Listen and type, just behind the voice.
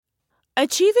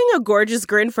Achieving a gorgeous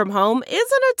grin from home isn't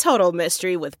a total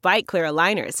mystery with Byte Clear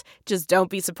aligners. Just don't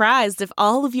be surprised if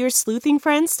all of your sleuthing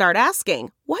friends start asking,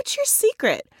 "What's your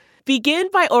secret?" Begin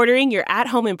by ordering your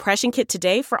at-home impression kit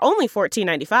today for only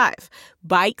 $14.95.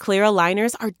 Byte Clear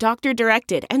aligners are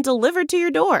doctor-directed and delivered to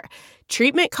your door.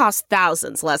 Treatment costs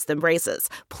thousands less than braces.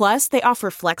 Plus, they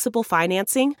offer flexible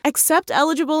financing, accept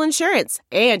eligible insurance,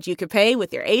 and you can pay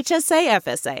with your HSA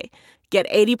FSA. Get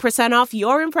 80% off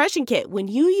your impression kit when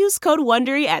you use code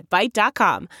WONDERY at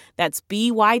Byte.com. That's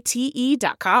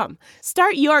BYTE.com.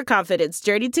 Start your confidence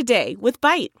journey today with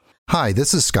Byte. Hi,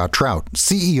 this is Scott Trout,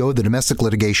 CEO of the domestic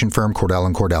litigation firm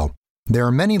Cordell & Cordell. There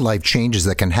are many life changes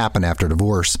that can happen after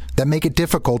divorce that make it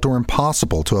difficult or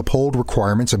impossible to uphold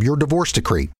requirements of your divorce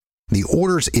decree. The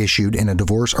orders issued in a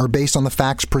divorce are based on the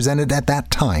facts presented at that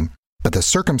time, but the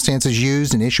circumstances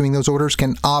used in issuing those orders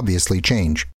can obviously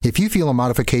change. If you feel a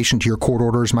modification to your court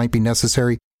orders might be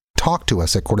necessary, talk to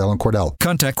us at Cordell & Cordell.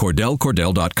 Contact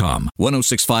CordellCordell.com,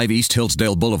 1065 East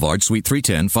Hillsdale Boulevard, Suite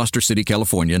 310, Foster City,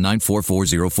 California,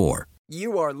 94404.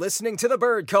 You are listening to the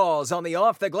Bird Calls on the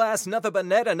Off the Glass, Nothing But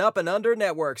Net, and Up and Under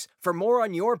networks. For more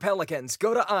on your Pelicans,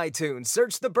 go to iTunes,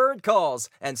 search the Bird Calls,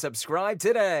 and subscribe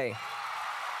today.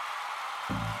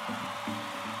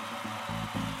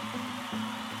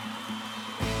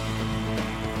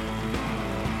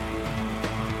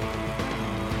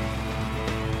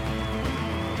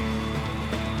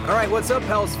 All right, what's up,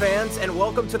 Pels fans, and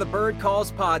welcome to the Bird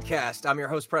Calls podcast. I'm your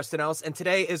host, Preston Ellis, and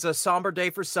today is a somber day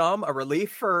for some, a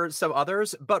relief for some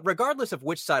others, but regardless of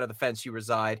which side of the fence you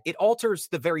reside, it alters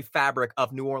the very fabric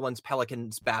of New Orleans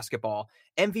Pelicans basketball.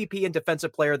 MVP and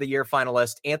Defensive Player of the Year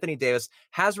finalist Anthony Davis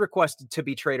has requested to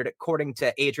be traded, according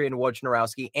to Adrian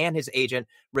Wojnarowski and his agent,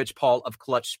 Rich Paul of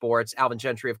Clutch Sports. Alvin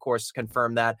Gentry, of course,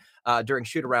 confirmed that during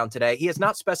shoot-around today. He has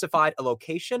not specified a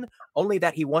location, only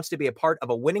that he wants to be a part of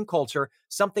a winning culture,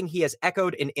 something he has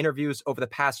echoed in interviews over the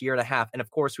past year and a half. And,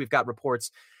 of course, we've got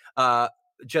reports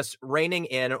just raining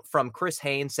in from Chris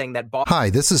Haynes saying that... Hi,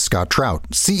 this is Scott Trout,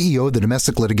 CEO of the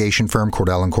domestic litigation firm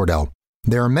Cordell & Cordell.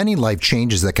 There are many life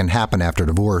changes that can happen after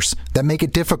divorce that make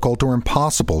it difficult or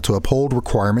impossible to uphold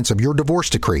requirements of your divorce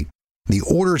decree. The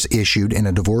orders issued in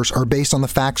a divorce are based on the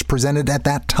facts presented at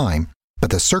that time,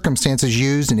 but the circumstances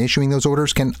used in issuing those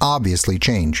orders can obviously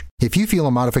change. If you feel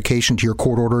a modification to your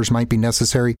court orders might be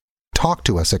necessary, talk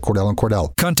to us at Cordell &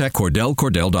 Cordell. Contact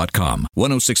CordellCordell.com,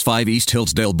 1065 East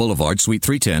Hillsdale Boulevard, Suite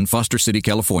 310, Foster City,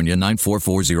 California,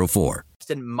 94404.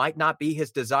 Might not be his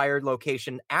desired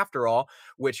location after all,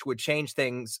 which would change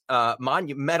things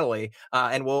monumentally.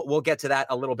 And we'll get to that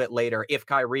a little bit later. If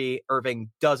Kyrie Irving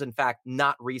does in fact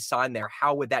not re-sign there,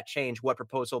 how would that change what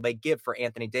proposal they give for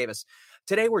Anthony Davis?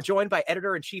 Today, we're joined by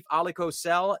Editor-in-Chief Ali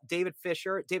Kosel, David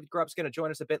Fisher. David Grubb's going to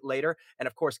join us a bit later. And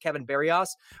of course, Kevin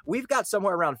Barrios. We've got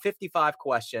somewhere around 55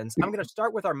 questions. I'm going to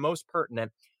start with our most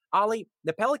pertinent. Ali,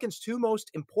 the Pelicans' two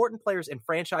most important players in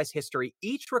franchise history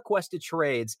each requested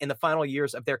trades in the final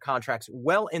years of their contracts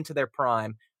well into their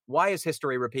prime. Why is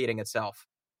history repeating itself?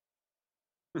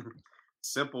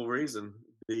 Simple reason.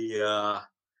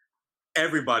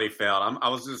 Everybody failed. I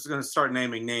was just going to start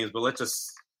naming names, but let's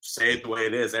just say it the way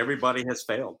it is. Everybody has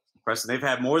failed. Preston, they've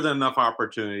had more than enough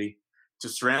opportunity to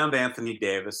surround Anthony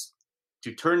Davis,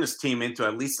 to turn this team into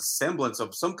at least a semblance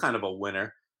of some kind of a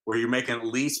winner, where you're making at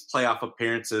least playoff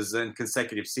appearances in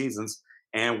consecutive seasons,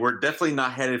 and we're definitely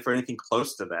not headed for anything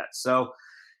close to that. So,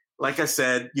 like I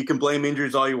said, you can blame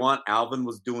injuries all you want. Alvin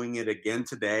was doing it again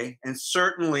today, and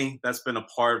certainly that's been a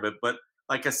part of it. But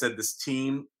like I said, this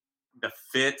team, the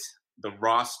fit, the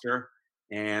roster,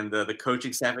 and the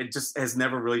coaching staff, it just has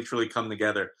never really truly come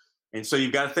together. And so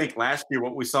you've got to think last year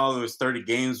what we saw in those 30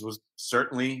 games was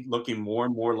certainly looking more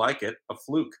and more like it, a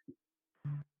fluke.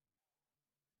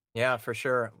 Yeah, for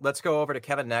sure. Let's go over to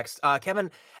Kevin next. Kevin,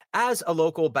 as a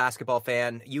local basketball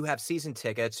fan, you have season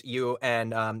tickets, you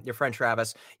and your friend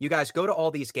Travis. You guys go to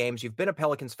all these games. You've been a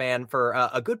Pelicans fan for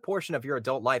a good portion of your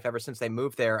adult life ever since they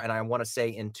moved there, and I want to say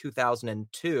in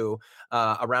 2002,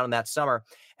 around that summer.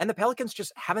 And the Pelicans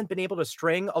just haven't been able to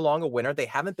string along a winner. They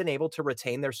haven't been able to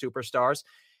retain their superstars.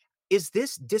 Is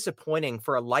this disappointing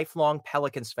for a lifelong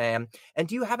Pelicans fan? And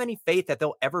do you have any faith that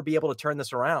they'll ever be able to turn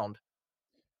this around?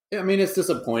 Yeah, I mean, it's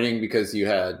disappointing because you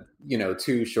had,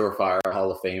 two surefire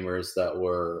Hall of Famers that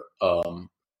were,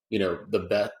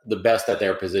 the best at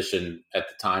their position at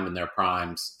the time in their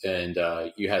primes. And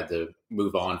you had to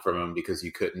move on from them because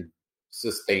you couldn't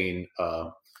sustain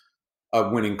a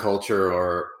winning culture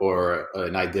or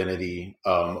an identity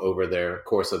over their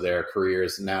course of their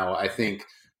careers. Now, I think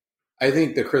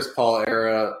the Chris Paul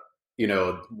era,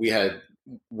 we had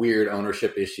weird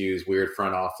ownership issues, weird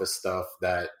front office stuff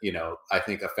that, I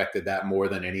think affected that more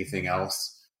than anything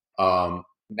else.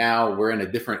 Now we're in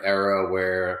a different era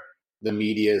where the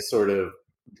media is sort of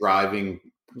driving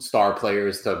star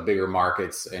players to bigger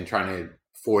markets and trying to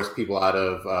force people out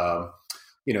of,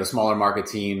 smaller market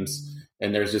teams.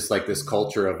 And there's just like this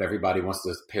culture of everybody wants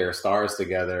to pair stars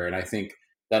together. And I think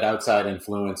that outside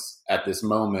influence at this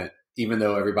moment, even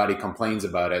though everybody complains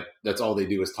about it, that's all they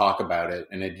do is talk about it.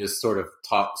 And it just sort of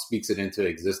speaks it into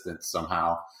existence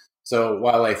somehow. So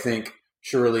while I think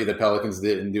surely the Pelicans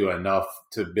didn't do enough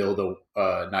to build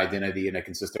an identity and a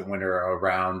consistent winner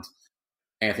around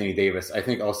Anthony Davis, I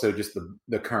think also just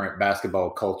the current basketball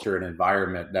culture and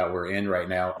environment that we're in right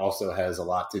now also has a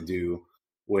lot to do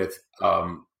with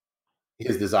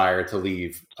his desire to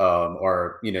leave,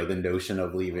 or the notion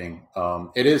of leaving.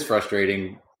 It is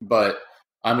frustrating, but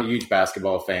I'm a huge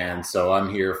basketball fan, so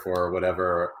I'm here for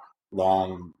whatever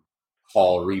long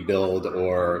haul rebuild,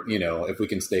 or if we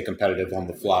can stay competitive on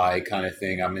the fly kind of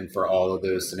thing. I'm in for all of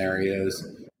those scenarios.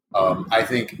 I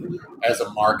think as a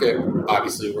market,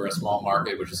 obviously we're a small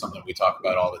market, which is something we talk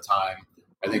about all the time.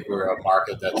 I think we're a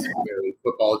market that's very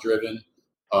football driven,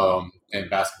 and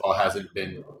basketball hasn't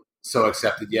been so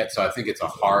accepted yet. So I think it's a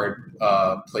hard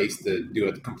place to do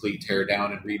a complete tear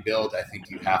down and rebuild. I think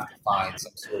you have to find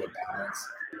some sort of balance.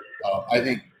 I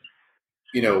think,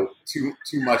 too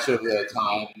much of the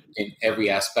time in every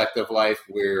aspect of life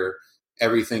where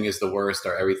everything is the worst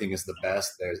or everything is the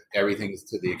best, everything is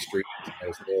to the extreme.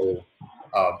 There's no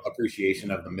appreciation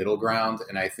of the middle ground.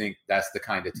 And I think that's the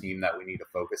kind of team that we need to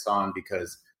focus on,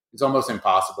 because it's almost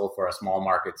impossible for a small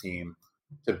market team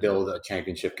to build a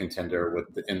championship contender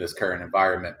in this current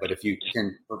environment. But if you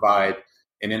can provide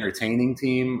an entertaining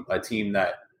team, a team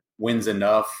that wins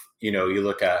enough, you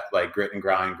look at like grit and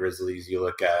grind Grizzlies, you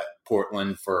look at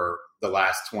Portland for the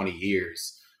last 20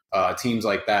 years, teams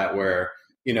like that where,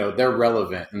 they're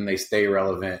relevant and they stay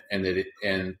relevant.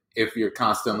 And if you're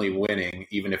constantly winning,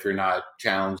 even if you're not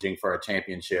challenging for a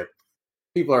championship,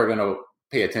 people are going to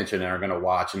pay attention and are going to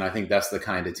watch. And I think that's the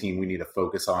kind of team we need to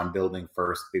focus on building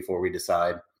first before we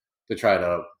decide to try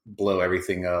to blow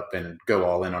everything up and go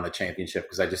all in on a championship,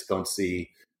 because I just don't see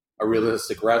a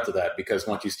realistic route to that, because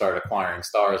once you start acquiring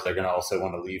stars, they're going to also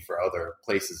want to leave for other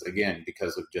places again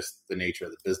because of just the nature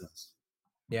of the business.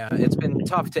 Yeah, it's been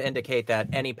tough to indicate that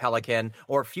any Pelican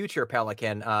or future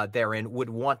Pelican therein would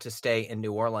want to stay in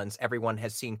New Orleans. Everyone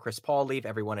has seen Chris Paul leave.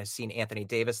 Everyone has seen Anthony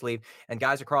Davis leave. And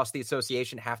guys across the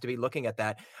association have to be looking at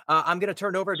that. I'm going to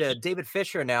turn over to David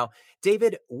Fisher now.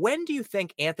 David, when do you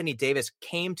think Anthony Davis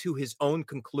came to his own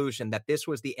conclusion that this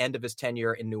was the end of his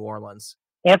tenure in New Orleans?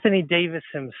 Anthony Davis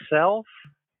himself,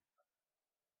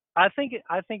 I think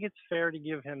it's fair to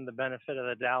give him the benefit of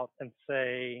the doubt and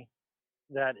say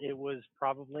that it was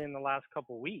probably in the last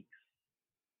couple of weeks.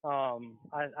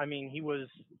 I mean, he was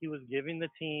giving the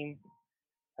team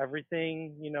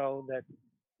everything, that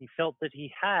he felt that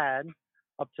he had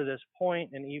up to this point.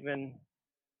 And even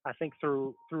I think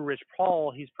through Rich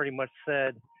Paul, he's pretty much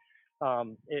said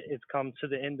it's come to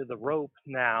the end of the rope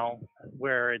now,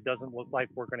 where it doesn't look like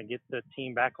we're going to get the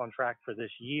team back on track for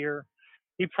this year.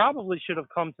 He probably should have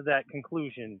come to that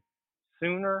conclusion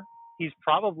sooner. He's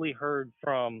probably heard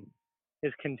from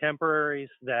his contemporaries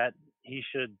that he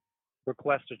should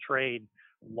request a trade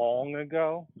long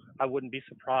ago. I wouldn't be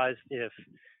surprised if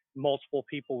multiple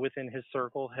people within his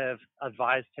circle have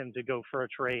advised him to go for a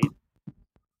trade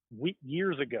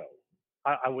years ago.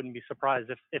 I wouldn't be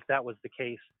surprised if that was the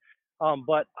case.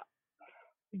 But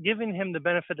giving him the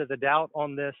benefit of the doubt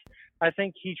on this, I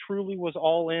think he truly was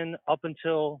all in up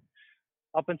until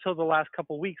the last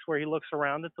couple of weeks, where he looks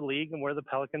around at the league and where the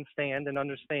Pelicans stand and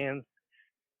understands,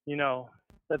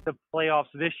 that the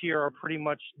playoffs this year are pretty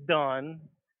much done,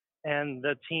 and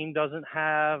the team doesn't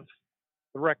have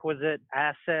the requisite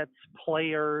assets,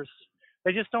 players.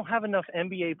 They just don't have enough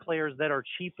NBA players that are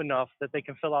cheap enough that they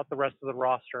can fill out the rest of the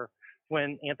roster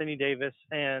when Anthony Davis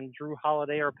and Drew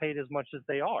Holiday are paid as much as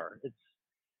they are.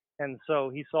 And so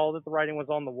he saw that the writing was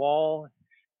on the wall.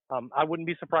 I wouldn't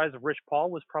be surprised if Rich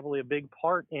Paul was probably a big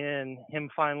part in him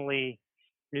finally,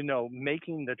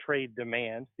 making the trade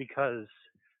demand, because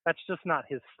that's just not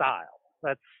his style.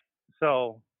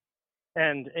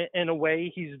 And in a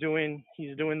way, he's doing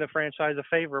the franchise a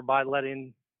favor by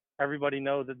letting everybody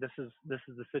know that this is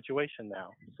the situation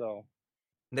now. So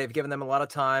they've given them a lot of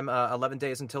time, 11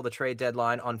 days until the trade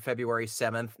deadline on February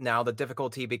 7th. Now the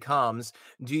difficulty becomes,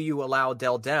 do you allow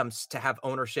Dell Demps to have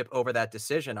ownership over that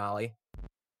decision, Ollie?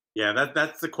 Yeah,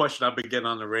 that's the question I've been getting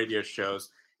on the radio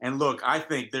shows. And look, I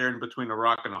think they're in between a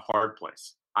rock and a hard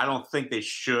place. I don't think they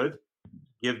should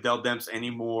give Dell Demps any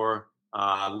more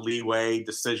leeway,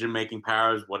 decision-making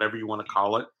powers, whatever you want to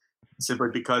call it, simply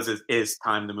because it is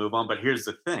time to move on. But here's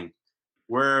the thing.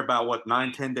 we're about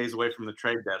 9-10 days away from the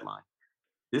trade deadline.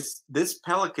 This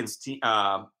Pelicans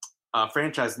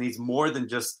franchise needs more than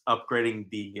just upgrading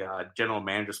the general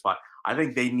manager spot. I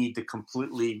think they need to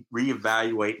completely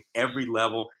reevaluate every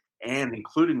level, and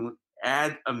including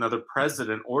add another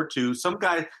president or two,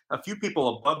 a few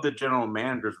people above the general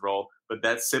manager's role, but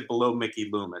that sit below Mickey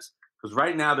Loomis. Because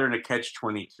right now they're in a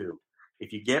catch-22.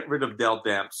 If you get rid of Dell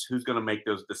Demps, who's going to make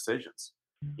those decisions?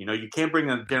 You know, you can't bring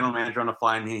a general manager on the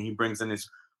fly and he brings in his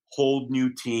whole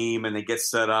new team and they get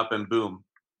set up and boom,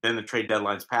 then the trade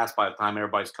deadline's passed by the time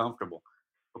everybody's comfortable.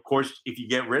 Of course, if you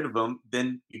get rid of him,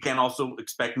 then you can't also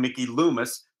expect Mickey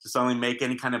Loomis to suddenly make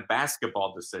any kind of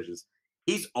basketball decisions.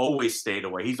 He's always stayed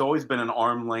away. He's always been an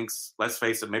arm length, let's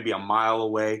face it, maybe a mile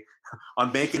away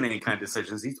on making any kind of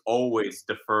decisions. He's always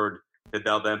deferred to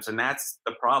Dell Demps, and that's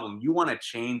the problem. You want to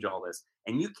change all this,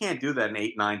 and you can't do that in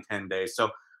 8, 9, 10 days. So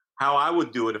how I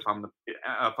would do it if I'm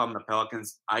the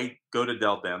Pelicans, I go to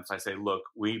Dell Demps. I say, look,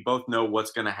 we both know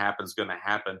what's going to happen is going to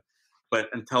happen. But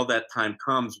until that time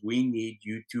comes, we need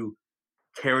you to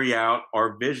carry out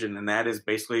our vision. And that is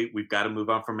basically we've got to move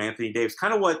on from Anthony Davis.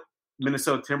 Kind of what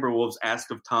Minnesota Timberwolves asked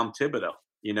of Tom Thibodeau,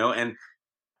 you know, and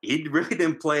he really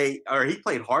didn't play, or he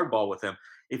played hardball with him.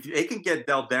 If they can get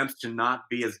Dell Demps to not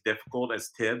be as difficult as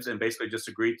Tibbs and basically just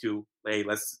agree to, hey,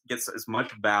 let's get as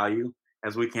much value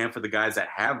as we can for the guys that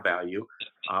have value,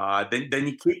 then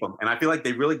you keep them. And I feel like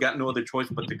they really got no other choice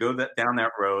but to go down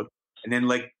that road and then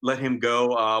let him go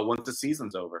once the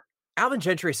season's over. Alvin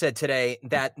Gentry said today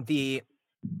that the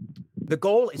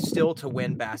goal is still to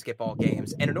win basketball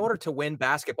games. And in order to win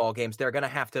basketball games, they're going to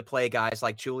have to play guys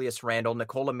like Julius Randle,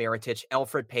 Nikola Mirotic,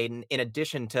 Elfrid Payton, in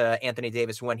addition to Anthony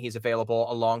Davis when he's available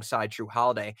alongside Jrue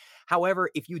Holiday. However,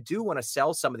 if you do want to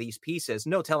sell some of these pieces,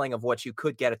 no telling of what you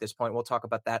could get at this point, we'll talk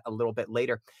about that a little bit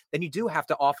later, then you do have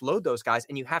to offload those guys,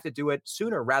 and you have to do it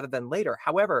sooner rather than later.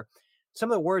 However, some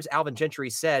of the words Alvin Gentry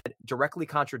said directly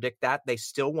contradict that. They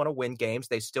still want to win games.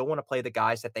 They still want to play the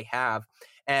guys that they have.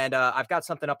 And I've got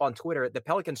something up on Twitter. The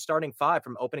Pelicans starting five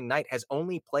from opening night has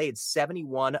only played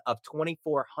 71 of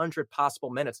 2,400 possible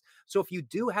minutes. So if you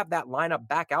do have that lineup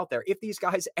back out there, if these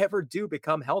guys ever do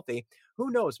become healthy,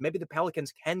 who knows? Maybe the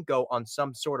Pelicans can go on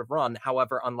some sort of run,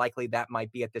 however unlikely that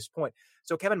might be at this point.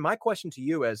 So, Kevin, my question to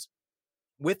you is,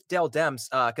 with Dell Demps,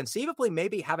 conceivably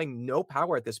maybe having no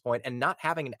power at this point and not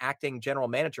having an acting general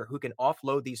manager who can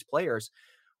offload these players,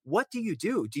 what do you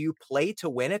do? Do you play to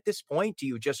win at this point? Do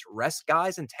you just rest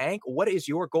guys and tank? What is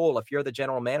your goal if you're the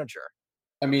general manager?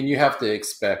 I mean, you have to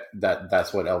expect that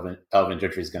that's what Alvin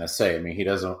Gentry is going to say. I mean, he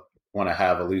doesn't want to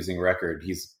have a losing record.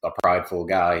 He's a prideful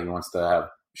guy. He wants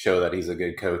to show that he's a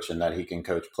good coach and that he can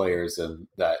coach players and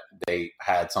that they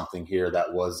had something here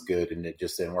that was good and it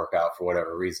just didn't work out for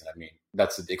whatever reason. I mean,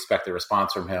 that's the expected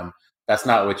response from him. That's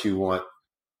not what you want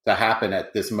to happen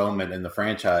at this moment in the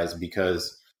franchise,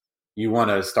 because you want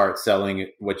to start selling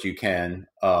what you can.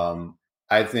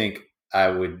 I think I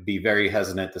would be very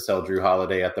hesitant to sell Jrue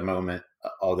Holiday at the moment,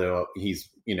 although he's,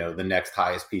 the next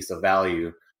highest piece of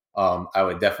value. I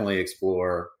would definitely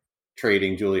explore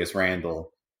trading Julius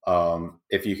Randle.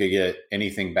 If you could get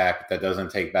anything back that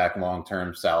doesn't take back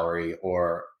long-term salary,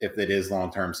 or if it is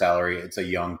long-term salary, it's a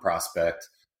young prospect,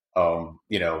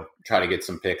 try to get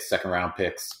some picks, second round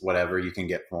picks, whatever you can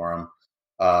get for him,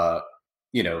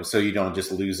 so you don't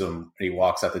just lose him when he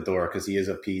walks out the door, because he is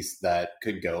a piece that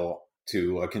could go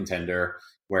to a contender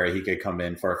where he could come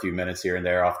in for a few minutes here and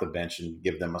there off the bench and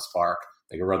give them a spark.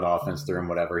 They could run the offense through him,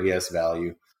 whatever. He has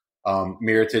value.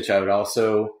 Mirotic, I would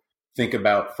also think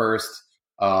about first.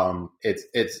 I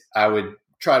would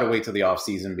try to wait till the off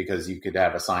season, because you could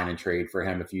have a sign and trade for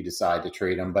him if you decide to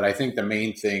trade him. But I think the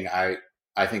main thing I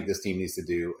think this team needs to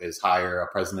do is hire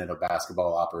a president of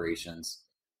basketball operations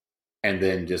and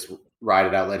then just ride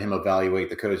it out. Let him evaluate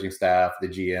the coaching staff, the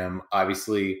GM.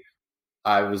 Obviously,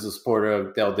 I was a supporter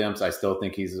of Dell Demps. I still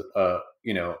think he's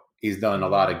done a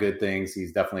lot of good things.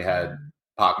 He's definitely had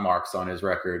pockmarks on his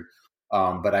record.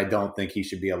 But I don't think he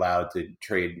should be allowed to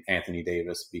trade Anthony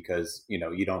Davis, because,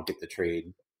 you don't get to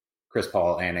trade Chris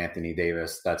Paul and Anthony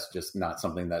Davis. That's just not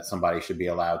something that somebody should be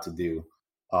allowed to do.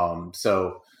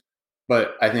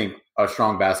 But I think a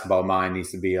strong basketball mind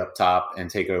needs to be up top and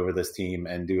take over this team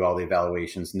and do all the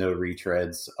evaluations, no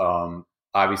retreads.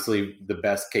 Obviously, the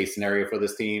best case scenario for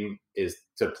this team is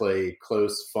to play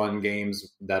close, fun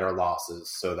games that are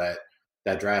losses, so that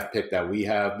draft pick that we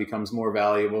have becomes more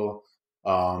valuable.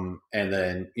 And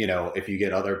then, if you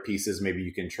get other pieces, maybe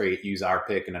you can use our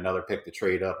pick and another pick to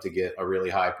trade up to get a really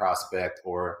high prospect,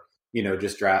 or,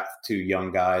 just draft 2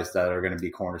 young guys that are going to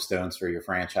be cornerstones for your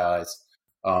franchise.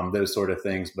 Those sort of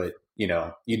things. But, you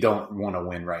don't want to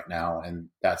win right now. And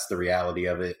that's the reality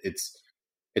of it.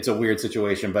 it's a weird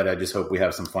situation, but I just hope we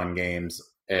have some fun games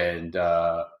and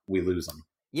we lose them.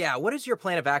 Yeah, what is your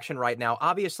plan of action right now?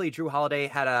 Obviously, Drew Holiday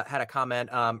had a comment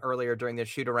earlier during this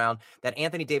shoot around that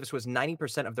Anthony Davis was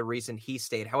 90% of the reason he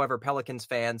stayed. However, Pelicans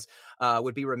fans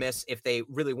would be remiss if they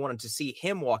really wanted to see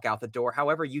him walk out the door.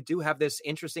 However, you do have this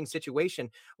interesting situation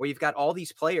where you've got all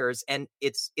these players, and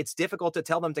it's difficult to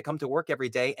tell them to come to work every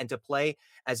day and to play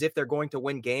as if they're going to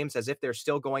win games, as if they're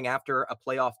still going after a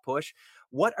playoff push.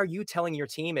 What are you telling your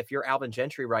team if you're Alvin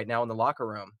Gentry right now in the locker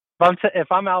room?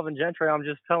 If I'm Alvin Gentry, I'm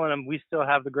just telling him we still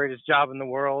have the greatest job in the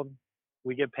world.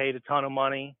 We get paid a ton of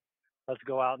money. Let's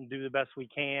go out and do the best we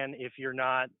can. If you're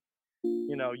not,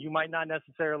 you might not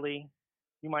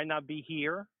be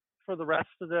here for the rest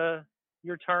of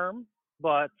your term,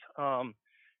 but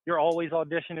you're always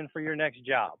auditioning for your next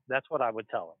job. That's what I would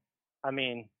tell him. I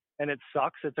mean, and it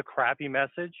sucks. It's a crappy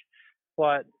message,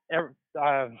 but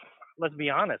let's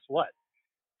be honest.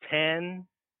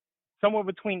 Somewhere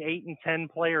between 8 and 10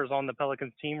 players on the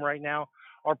Pelicans team right now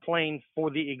are playing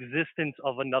for the existence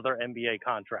of another NBA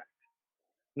contract.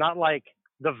 Not like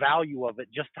the value of it,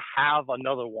 just to have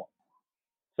another one.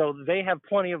 So they have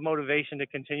plenty of motivation to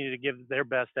continue to give their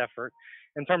best effort.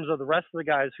 In terms of the rest of the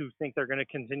guys who think they're going to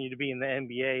continue to be in the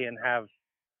NBA and have,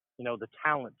 the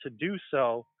talent to do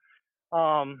so,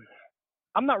 I'm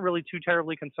not really too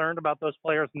terribly concerned about those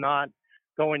players not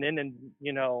going in and,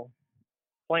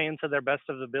 playing to their best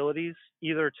of abilities,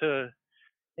 either to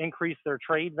increase their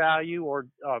trade value or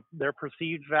their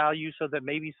perceived value, so that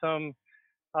maybe some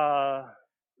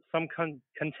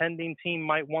contending team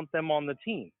might want them on the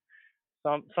team.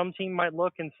 Some team might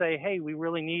look and say, hey, we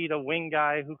really need a wing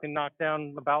guy who can knock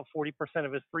down about 40%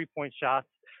 of his three-point shots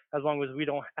as long as we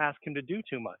don't ask him to do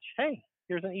too much. Hey,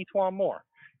 here's an E'Twaun Moore.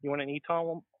 You want an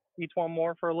E'Twaun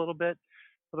Moore for a little bit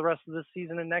for the rest of this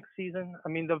season and next season? I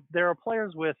mean, there are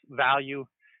players with value.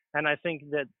 And I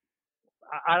think that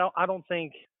I don't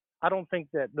think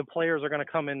that the players are going to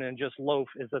come in and just loaf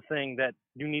is a thing that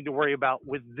you need to worry about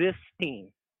with this team,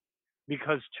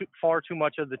 because far too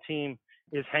much of the team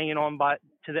is hanging on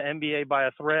to the NBA by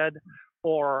a thread,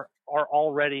 or are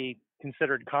already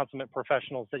considered consummate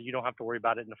professionals that you don't have to worry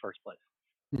about it in the first place.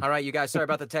 All right, you guys, sorry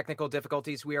about the technical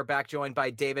difficulties. We are back joined by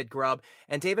David Grubb.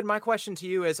 And David, my question to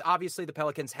you is, obviously the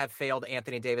Pelicans have failed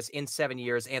Anthony Davis in 7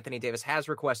 years. Anthony Davis has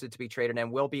requested to be traded and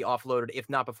will be offloaded, if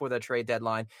not before the trade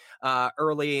deadline,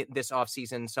 early this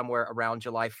offseason, somewhere around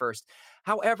July 1st.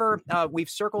 However, we've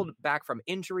circled back from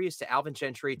injuries to Alvin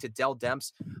Gentry to Dell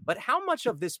Demps. But how much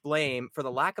of this blame for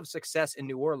the lack of success in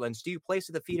New Orleans do you place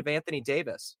at the feet of Anthony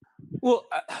Davis? Well,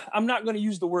 I'm not going to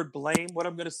use the word blame. What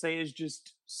I'm going to say is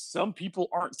just some people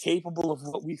aren't capable of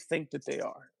what we think that they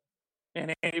are.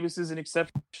 And Davis is an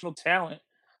exceptional talent,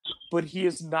 but he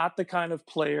is not the kind of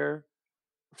player,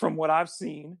 from what I've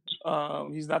seen,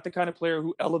 he's not the kind of player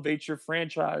who elevates your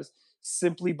franchise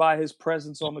simply by his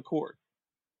presence on the court.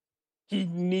 He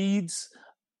needs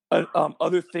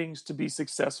other things to be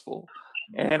successful.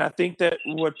 And I think that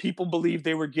what people believed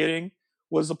they were getting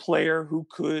was a player who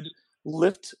could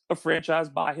lift a franchise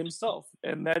by himself.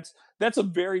 And that's a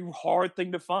very hard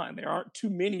thing to find. There aren't too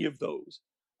many of those.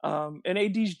 And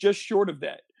AD's just short of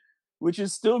that, which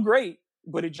is still great,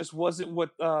 but it just wasn't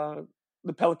what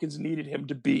the Pelicans needed him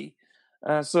to be.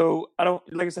 So I don't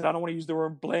want to use the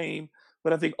word blame,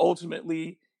 but I think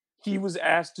ultimately he was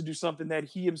asked to do something that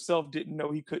he himself didn't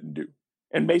know he couldn't do,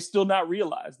 and may still not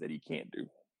realize that he can't do.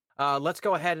 Let's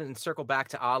go ahead and circle back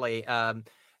to Ali.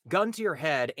 Gun to your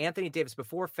head, Anthony Davis,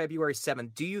 before February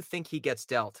 7th, do you think he gets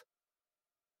dealt?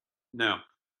 No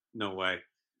way.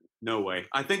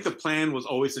 I think the plan was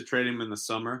always to trade him in the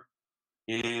summer.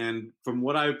 And from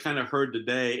what I kind of heard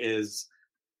today is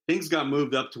things got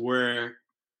moved up to where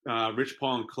Rich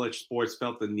Paul and Clutch Sports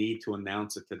felt the need to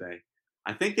announce it today.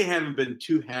 I think they haven't been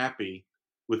too happy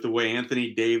with the way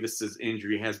Anthony Davis's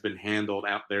injury has been handled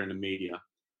out there in the media,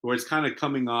 where it's kind of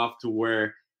coming off to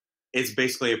where it's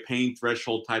basically a pain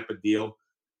threshold type of deal.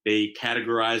 They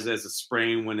categorize it as a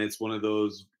sprain when it's one of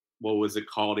those, what was it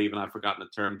called even? I've forgotten the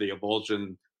term, the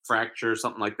avulsion fracture,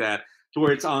 something like that, to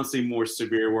where it's honestly more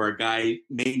severe, where a guy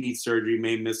may need surgery,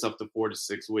 may miss up to 4 to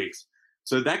 6 weeks.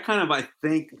 So that kind of, I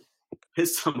think,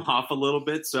 pissed him off a little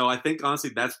bit. So I think,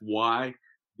 honestly, that's why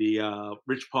the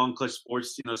Rich Paul and Clutch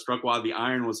Sports, struck while the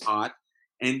iron was hot.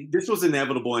 And this was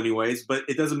inevitable anyways, but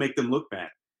it doesn't make them look bad.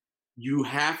 You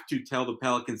have to tell the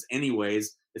Pelicans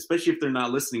anyways, especially if they're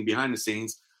not listening behind the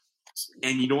scenes,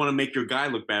 and you don't want to make your guy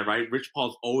look bad, right? Rich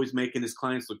Paul's always making his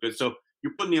clients look good. So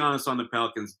you're putting the onus on the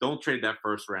Pelicans. Don't trade that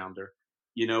first rounder.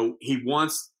 He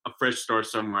wants a fresh start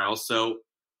somewhere else. So,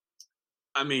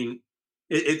 I mean,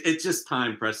 it's just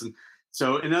time, Preston.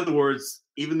 So, in other words,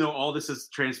 even though all this has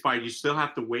transpired, you still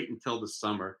have to wait until the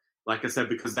summer. Like I said,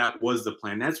 because that was the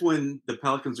plan. That's when the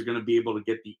Pelicans are going to be able to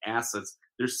get the assets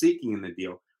they're seeking in the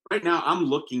deal. Right now, I'm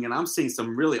looking and I'm seeing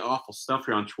some really awful stuff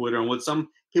here on Twitter and what some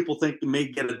people think may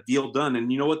get a deal done.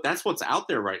 And you know what? That's what's out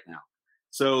there right now.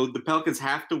 So the Pelicans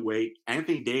have to wait.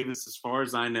 Anthony Davis, as far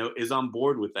as I know, is on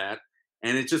board with that.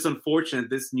 And it's just unfortunate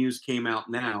this news came out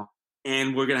now,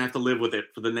 and we're going to have to live with it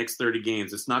for the next 30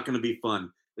 games. It's not going to be fun.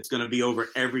 It's going to be over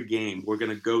every game we're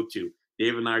going to go to.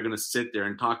 Dave and I are going to sit there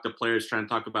and talk to players, trying to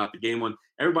talk about the game when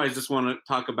everybody's just want to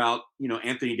talk about,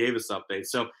 Anthony Davis updates.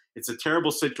 So it's a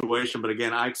terrible situation. But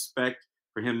again, I expect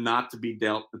for him not to be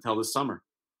dealt until this summer.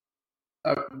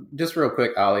 Just real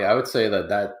quick, Ali, I would say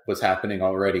that was happening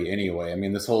already anyway. I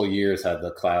mean, this whole year's had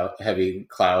the heavy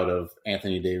cloud of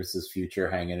Anthony Davis's future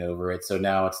hanging over it. So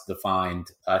now it's defined.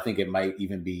 I think it might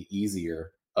even be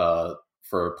easier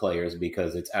for players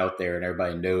because it's out there and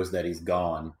everybody knows that he's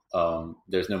gone.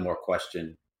 There's no more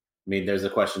question. I mean, there's a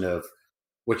question of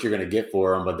what you're going to get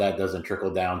for him, but that doesn't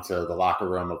trickle down to the locker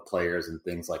room of players and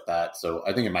things like that. So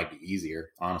I think it might be easier,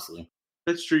 honestly.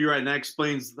 That's true. You're right. And that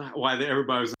explains why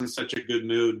everybody was in such a good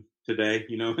mood today,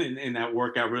 in that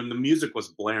workout room. The music was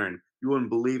blaring. You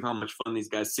wouldn't believe how much fun these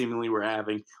guys seemingly were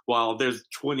having while there's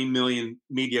 20 million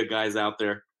media guys out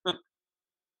there.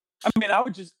 I mean, I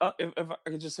would just, if I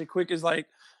could just say quick, is like,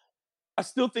 I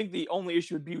still think the only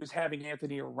issue would be was having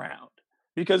Anthony around.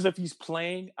 Because if he's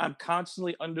playing, I'm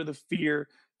constantly under the fear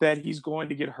that he's going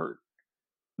to get hurt.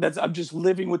 I'm just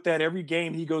living with that every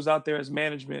game he goes out there as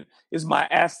management is my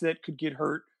asset could get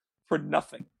hurt for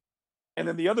nothing. And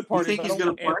then the other part is he's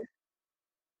going to play?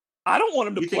 I don't want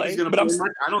him to play. But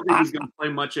I don't think he's going to play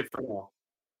much if at all.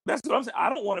 That's what I'm saying. I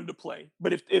don't want him to play.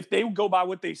 But if they go by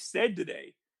what they said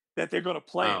today, that they're going to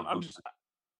play him, I'm just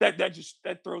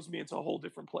that throws me into a whole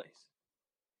different place.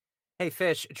 Hey,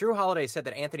 Fish, Jrue Holiday said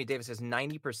that Anthony Davis is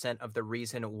 90% of the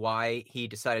reason why he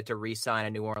decided to re-sign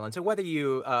in New Orleans. And whether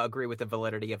you agree with the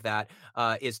validity of that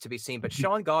is to be seen. But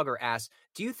Sean Gauger asks,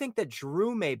 do you think that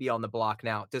Jrue may be on the block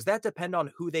now? Does that depend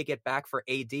on who they get back for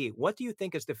AD? What do you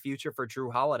think is the future for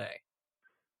Jrue Holiday?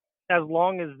 As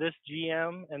long as this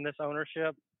GM and this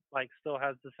ownership still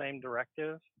has the same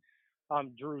directive,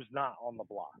 Jrue's not on the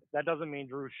block. That doesn't mean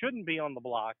Jrue shouldn't be on the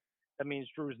block. That means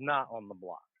Jrue's not on the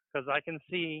block. Because I can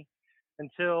see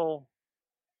until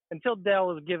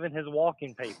Dell is given his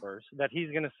walking papers that he's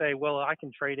going to say, well, I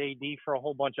can trade AD for a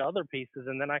whole bunch of other pieces,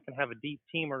 and then I can have a deep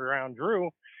team around Jrue,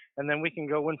 and then we can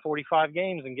go win 45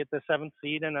 games and get the 7th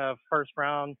seed and a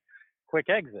first-round quick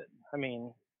exit. I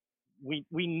mean, we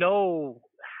know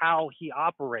how he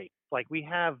operates. We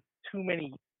have too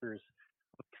many years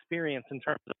of experience in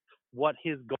terms of what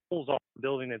his goals are for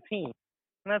building a team,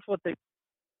 and that's what they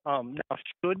now,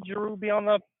 should Jrue be on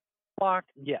the block?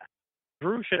 Yes.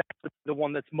 Jrue should actually be the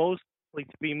one that's most likely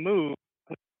to be moved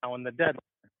now in the deadline.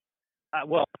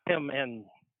 Him and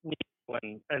Nico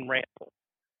and Randall.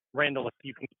 Randall, if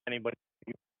you can get anybody.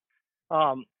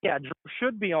 Jrue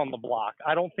should be on the block.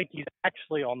 I don't think he's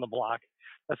actually on the block,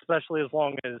 especially as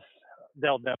long as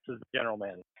Dell Demps is the general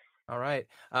manager. All right.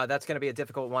 That's going to be a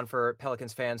difficult one for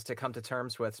Pelicans fans to come to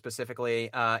terms with, specifically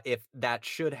if that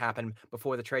should happen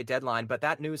before the trade deadline. But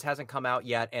that news hasn't come out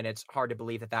yet, and it's hard to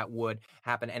believe that would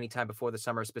happen anytime before the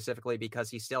summer, specifically because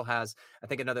he still has, I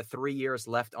think, another 3 years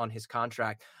left on his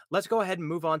contract. Let's go ahead and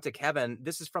move on to Kevin.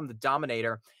 This is from the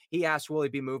Dominator. He asked, will he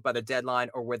be moved by the deadline,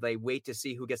 or will they wait to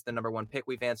see who gets the number 1 pick?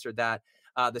 We've answered that.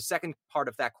 The second part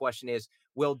of that question is,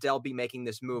 will Dell be making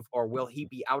this move, or will he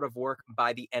be out of work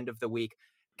by the end of the week?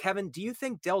 Kevin, do you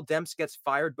think Dell Demps gets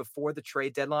fired before the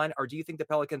trade deadline, or do you think the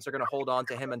Pelicans are going to hold on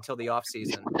to him until the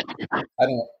offseason?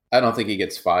 I don't think he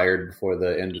gets fired before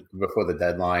the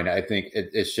deadline. I think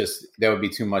it's just that would be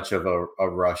too much of a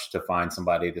rush to find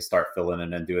somebody to start filling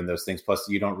in and doing those things. Plus,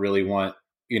 you don't really want,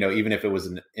 even if it was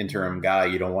an interim guy,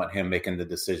 you don't want him making the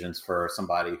decisions for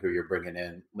somebody who you're bringing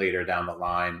in later down the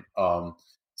line.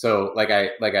 So like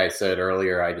I said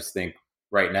earlier, I just think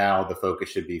right now the focus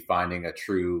should be finding a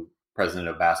true president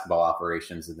of basketball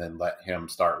operations and then let him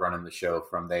start running the show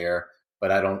from there.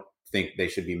 But I don't think they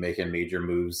should be making major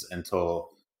moves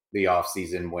until the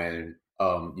offseason when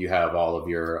you have all of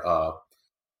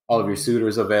your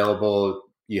suitors available.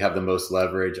 You have the most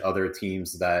leverage. Other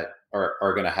teams that are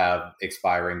going to have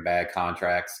expiring bad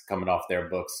contracts coming off their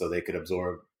books so they could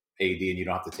absorb AD and you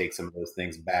don't have to take some of those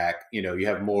things back. You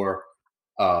have more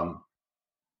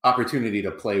opportunity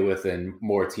to play with and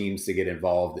more teams to get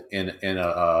involved in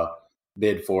a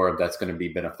bid for him that's going to be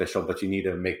beneficial, but you need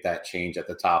to make that change at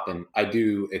the top. And I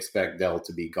do expect Dell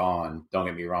to be gone. Don't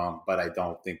get me wrong, but I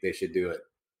don't think they should do it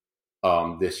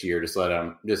this year. Just let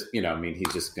him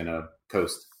he's just going to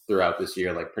coast. throughout this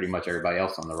year, like pretty much everybody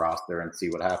else on the roster, and see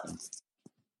what happens.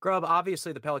 Grubb,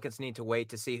 obviously the Pelicans need to wait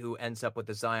to see who ends up with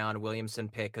the Zion Williamson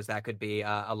pick, because that could be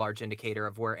a large indicator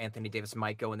of where Anthony Davis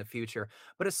might go in the future.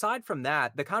 But aside from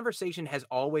that, the conversation has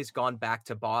always gone back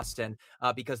to Boston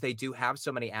because they do have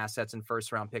so many assets and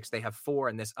first-round picks. They have 4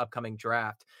 in this upcoming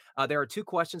draft. There are 2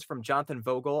 questions from Jonathan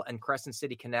Vogel and Crescent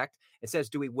City Connect. It says,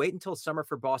 do we wait until summer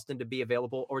for Boston to be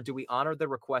available, or do we honor the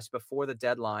request before the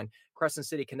deadline? Crescent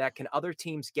City Connect, can other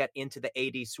teams get into the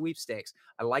AD sweepstakes?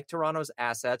 I like Toronto's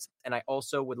assets, and I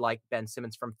also would like Ben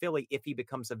Simmons from Philly if he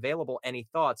becomes available. Any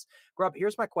thoughts? Grubb,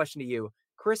 here's my question to you.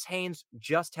 Chris Haynes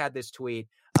just had this tweet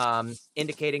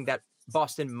indicating that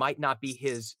Boston might not be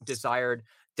his desired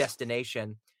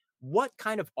destination. What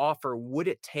kind of offer would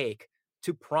it take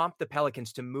to prompt the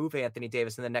Pelicans to move Anthony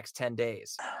Davis in the next 10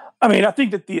 days? I mean, I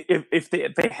think that if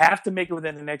they have to make it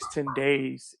within the next 10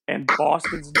 days and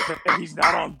he's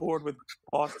not on board with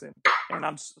Boston, and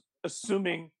I'm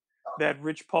assuming that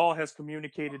Rich Paul has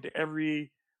communicated to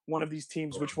every one of these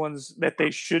teams which ones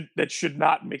that should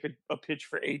not make a pitch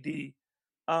for AD.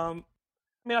 I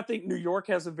mean, I think New York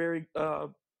has a very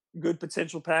good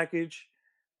potential package.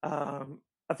 I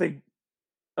think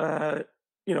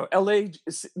LA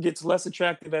gets less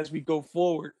attractive as we go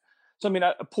forward. So I mean,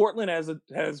 Portland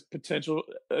has potential.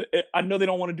 I know they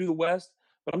don't want to do the West,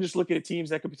 but I'm just looking at teams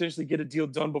that could potentially get a deal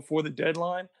done before the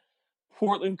deadline.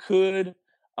 Portland could.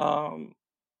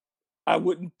 I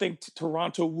wouldn't think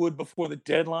Toronto would before the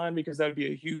deadline, because that would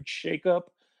be a huge shakeup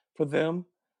for them.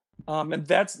 And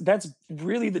that's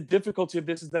really the difficulty of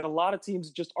this, is that a lot of teams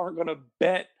just aren't going to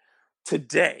bet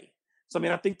today. So, I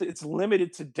mean, I think that it's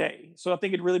limited today. So I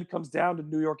think it really comes down to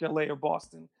New York, LA, or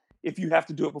Boston if you have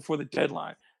to do it before the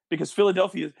deadline, because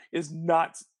Philadelphia is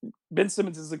not – Ben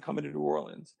Simmons isn't coming to New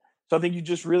Orleans. So I think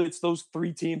it's those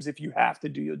 3 teams if you have to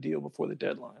do your deal before the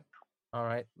deadline. All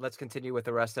right, let's continue with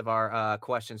the rest of our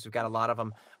questions. We've got a lot of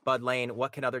them. Bud Lane,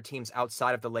 what can other teams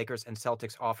outside of the Lakers and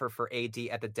Celtics offer for AD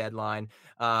at the deadline?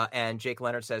 And Jake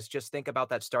Leonard says, just think about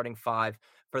that starting 5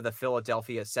 for the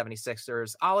Philadelphia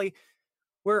 76ers. Ollie,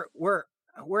 we're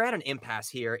at an impasse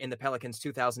here in the Pelicans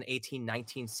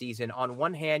 2018-19 season. On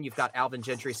one hand, you've got Alvin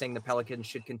Gentry saying the Pelicans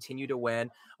should continue to win.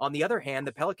 On the other hand,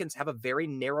 the Pelicans have a very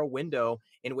narrow window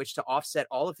in which to offset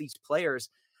all of these players.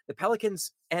 The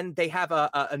Pelicans, and they have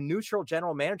a neutral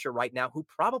general manager right now who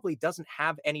probably doesn't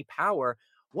have any power.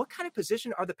 What kind of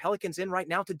position are the Pelicans in right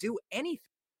now to do anything?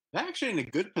 They're actually in a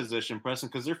good position, Preston,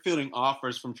 because they're fielding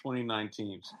offers from 29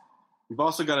 teams. You've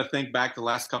also got to think back the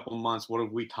last couple of months. What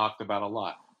have we talked about a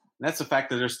lot? And that's the fact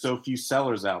that there's so few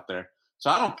sellers out there. So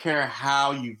I don't care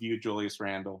how you view Julius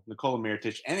Randle, Nikola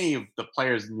Mirotic, any of the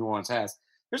players New Orleans has.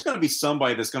 There's going to be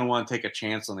somebody that's going to want to take a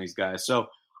chance on these guys. So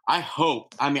I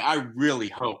really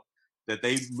hope that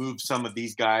they move some of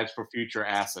these guys for future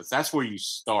assets. That's where you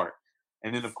start.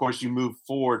 And then, of course, you move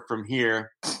forward from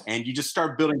here, and you just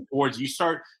start building towards. You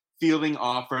start fielding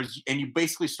offers, and you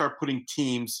basically start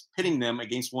pitting them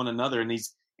against one another in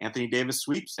these Anthony Davis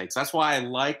sweepstakes. That's why I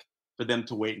like for them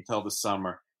to wait until the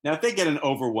summer. Now, if they get an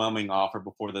overwhelming offer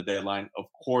before the deadline, of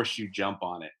course you jump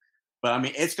on it. But, I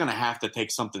mean, it's going to have to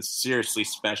take something seriously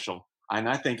special. And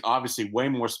I think obviously way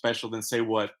more special than, say,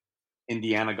 what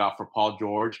Indiana got for Paul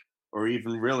George, or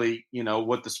even really,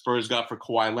 what the Spurs got for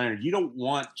Kawhi Leonard. You don't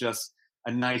want just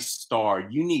a nice star.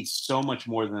 You need so much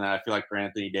more than that, I feel like, for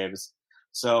Anthony Davis.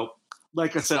 So,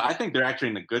 like I said, I think they're actually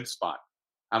in a good spot.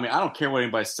 I mean, I don't care what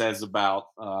anybody says about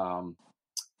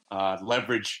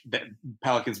leverage that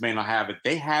Pelicans may not have it.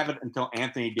 They have it until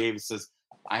Anthony Davis says,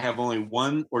 I have only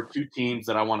 1 or 2 teams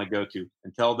that I want to go to.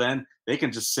 Until then, they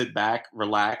can just sit back,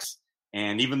 relax,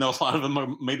 and even though a lot of them are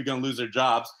maybe going to lose their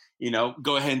jobs,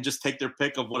 go ahead and just take their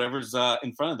pick of whatever's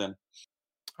in front of them.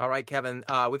 All right, Kevin,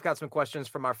 we've got some questions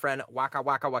from our friend Waka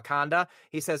Waka Wakanda.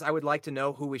 He says, I would like to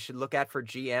know who we should look at for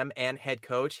GM and head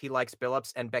coach. He likes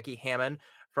Billups and Becky Hammon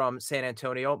from San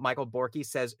Antonio. Michael Borky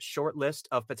says, short list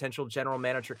of potential general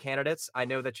manager candidates. I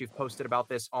know that you've posted about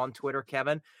this on Twitter,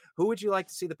 Kevin. Who would you like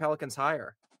to see the Pelicans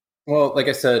hire? Well, like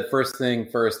I said, first thing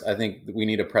first, I think we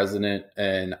need a president,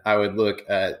 and I would look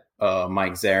at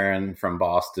Mike Zarin from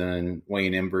Boston,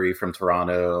 Wayne Embry from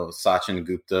Toronto, Sachin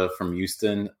Gupta from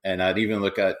Houston, and I'd even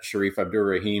look at Sharif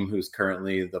Abdur-Rahim, who's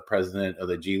currently the president of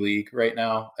the G League right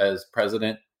now, as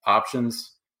president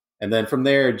options. And then from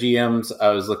there, GMs,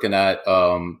 I was looking at,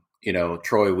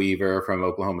 Troy Weaver from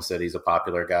Oklahoma City is a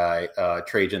popular guy,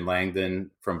 Trajan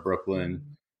Langdon from Brooklyn,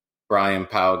 Brian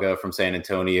Pauga from San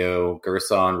Antonio,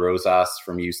 Gerson Rosas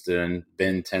from Houston,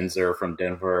 Ben Tenzer from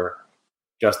Denver,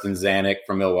 Justin Zanuck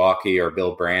from Milwaukee, or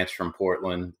Bill Branch from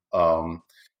Portland.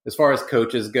 As far as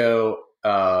coaches go,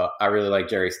 I really like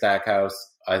Jerry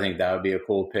Stackhouse. I think that would be a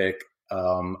cool pick.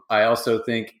 I also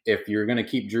think if you're going to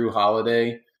keep Drew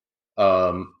Holiday,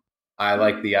 I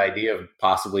like the idea of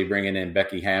possibly bringing in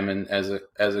Becky Hammon as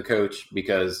a coach,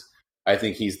 because I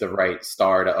think he's the right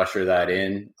star to usher that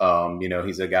in.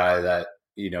 He's a guy that,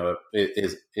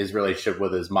 his relationship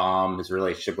with his mom, his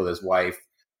relationship with his wife,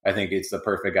 I think it's the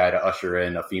perfect guy to usher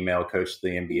in a female coach to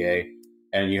the NBA.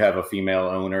 And you have a female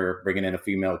owner, bringing in a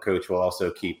female coach will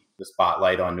also keep the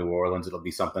spotlight on New Orleans. It'll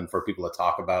be something for people to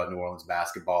talk about, New Orleans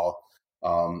basketball.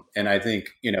 And I think,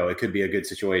 it could be a good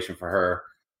situation for her.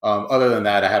 Other than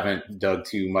that, I haven't dug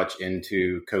too much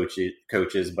into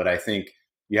coaches, but I think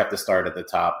you have to start at the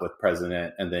top with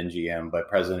president and then GM, but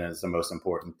president is the most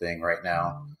important thing right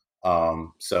now.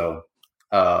 That's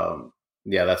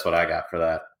what I got for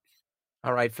that.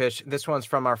 All right, Fish. This one's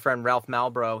from our friend Ralph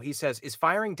Malbrough. He says, is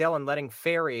firing Dell and letting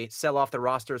Ferry sell off the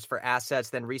rosters for assets,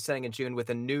 then resetting in June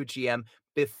with a new GM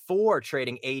before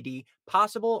trading AD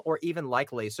possible or even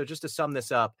likely? So just to sum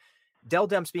this up, Dell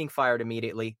Demps being fired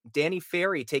immediately, Danny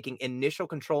Ferry taking initial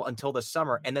control until the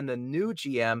summer, and then the new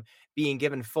GM being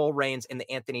given full reins in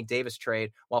the Anthony Davis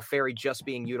trade, while Ferry just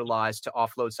being utilized to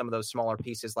offload some of those smaller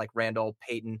pieces like Randall,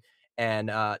 Peyton,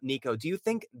 and Nico. Do you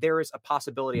think there is a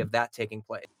possibility of that taking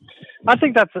place? I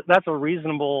think that's a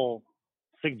reasonable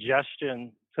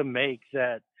suggestion to make,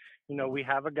 that, we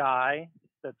have a guy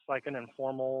that's like an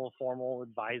informal, formal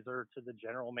advisor to the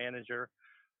general manager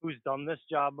who's done this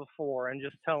job before, and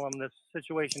just tell him this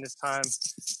situation is time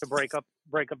to break up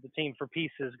the team for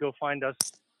pieces. Go find us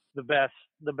the best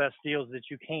deals that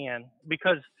you can,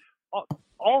 because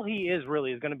all he is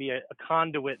really is going to be a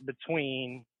conduit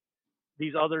between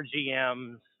these other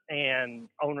GMs and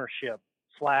ownership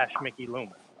 / Mickey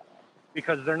Loomis,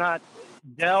 because they're not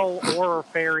Dell or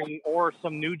Ferry or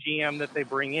some new GM that they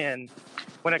bring in.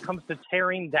 When it comes to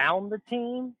tearing down the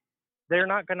team, they're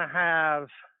not going to have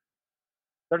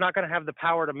the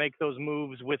power to make those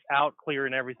moves without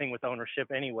clearing everything with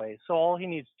ownership anyway. So all he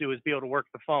needs to do is be able to work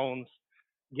the phones,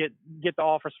 get the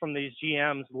offers from these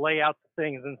GMs, lay out the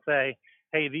things and say,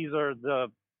 hey, these are the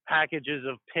packages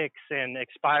of picks and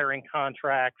expiring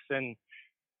contracts, and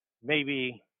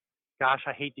maybe, gosh,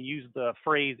 I hate to use the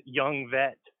phrase young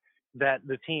vet that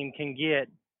the team can get.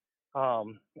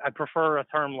 I prefer a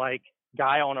term like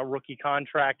guy on a rookie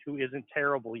contract who isn't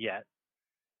terrible yet.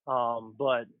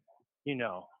 But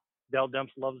Dell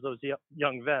Demps loves those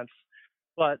young vets.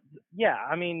 But yeah,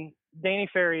 I mean, Danny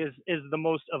Ferry is the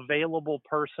most available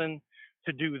person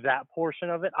to do that portion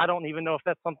of it. I don't even know if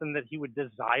that's something that he would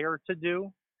desire to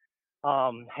do.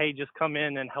 Hey, just come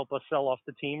in and help us sell off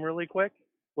the team really quick.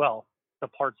 Well, the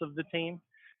parts of the team.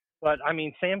 But I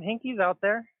mean, Sam Hinkie's out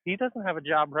there. He doesn't have a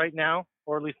job right now,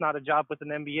 or at least not a job with an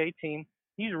NBA team.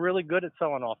 He's really good at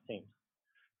selling off teams.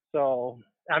 So,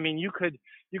 I mean, you could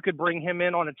bring him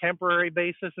in on a temporary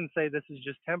basis and say, this is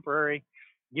just temporary.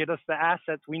 Get us the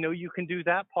assets. We know you can do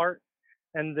that part.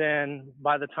 And then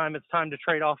by the time it's time to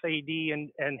trade off AD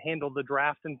and handle the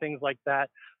draft and things like that,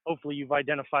 hopefully you've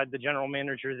identified the general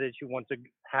manager that you want to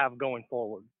have going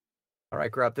forward. All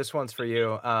right, Grubb, this one's for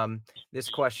you. This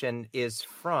question is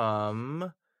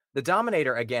from the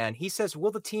Dominator again. He says,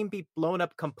 will the team be blown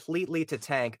up completely to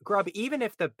tank? Grubb, even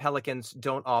if the Pelicans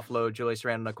don't offload Julius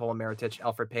Randle, Nikola Mirotic,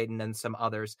 Elfrid Payton, and some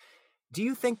others, do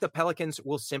you think the Pelicans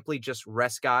will simply just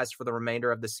rest guys for the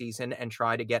remainder of the season and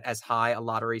try to get as high a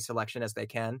lottery selection as they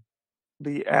can?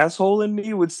 The asshole in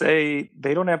me would say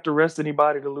they don't have to rest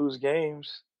anybody to lose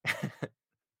games.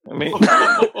 I mean,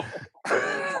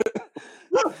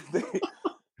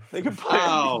 they can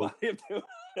play anybody.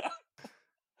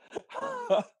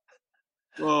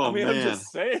 Oh, I mean, man. I'm just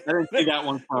saying. I didn't see that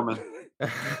one coming.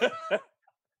 I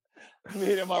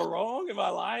mean, am I wrong? Am I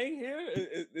lying here?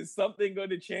 Is something going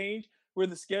to change where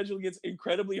the schedule gets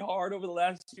incredibly hard over the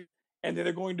last year and then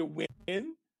they're going to win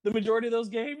the majority of those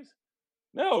games?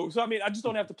 No. So, I mean, I just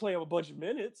don't have to play them a bunch of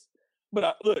minutes.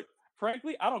 But look,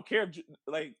 frankly, I don't care.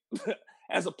 Like,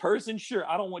 as a person, sure,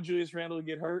 I don't want Julius Randle to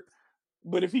get hurt.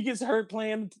 But if he gets hurt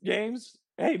playing games,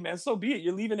 hey, man, so be it.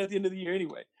 You're leaving at the end of the year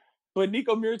anyway. But Niko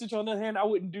Mirotic, on the other hand, I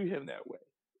wouldn't do him that way.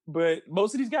 But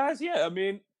most of these guys, yeah, I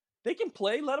mean, they can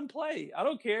play, let them play. I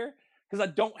don't care, because I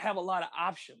don't have a lot of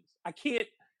options. I can't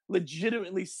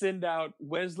legitimately send out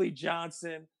Wesley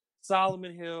Johnson,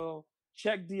 Solomon Hill,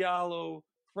 Cheick Diallo,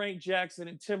 Frank Jackson,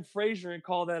 and Tim Frazier and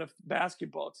call that a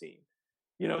basketball team.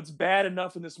 It's bad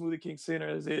enough in the Smoothie King Center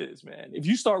as is, man. If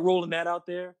you start rolling that out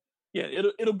there, yeah,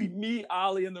 it'll be me,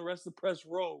 Ollie, and the rest of the press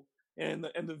row and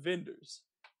the vendors.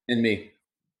 And me.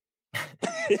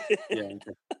 Yeah.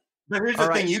 But here's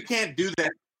the thing, you can't do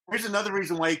that. Here's another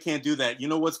reason why you can't do that. You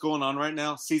know what's going on right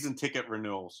now? Season ticket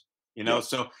renewals.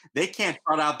 So they can't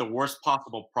start out the worst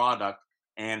possible product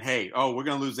And hey, oh, we're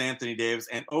going to lose Anthony Davis.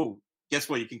 And oh, guess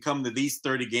what? You can come to these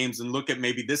 30 games and look at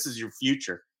maybe this is your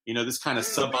future. This kind of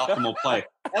suboptimal play.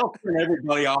 That'll turn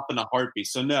everybody off in a heartbeat.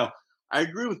 So no, I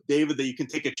agree with David that you can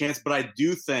take a chance, but I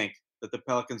do think that the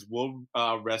Pelicans will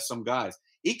rest some guys.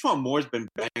 Equan Moore's been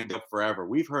banged up forever.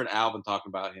 We've heard Alvin talking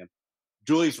about him.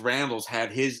 Julius Randle's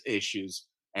had his issues,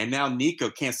 and now Nico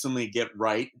can't suddenly get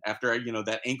right after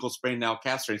that ankle sprain, now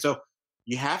calf strain. So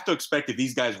you have to expect if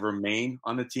these guys remain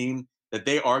on the team that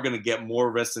they are going to get more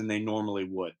rest than they normally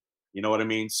would. You know what I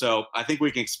mean? So I think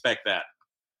we can expect that.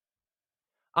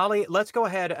 Ali, let's go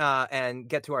ahead and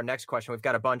get to our next question. We've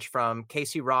got a bunch from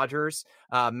Casey Rogers,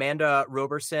 Amanda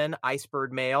Roberson,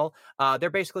 Icebird Mail. They're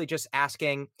basically just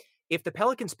asking, if the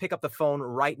Pelicans pick up the phone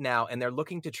right now and they're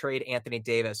looking to trade Anthony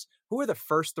Davis, who are the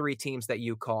first three teams that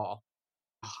you call?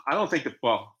 I don't think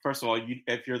well, first of all,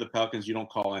 if you're the Pelicans, you don't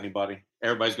call anybody.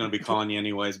 Everybody's going to be calling you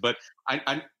anyways. But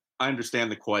I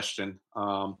understand the question.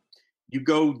 You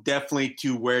go definitely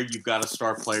to where you've got a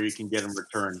star player you can get in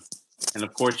return. And,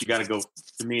 of course, you got to go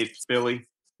 – to me, it's Philly.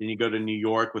 Then you go to New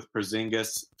York with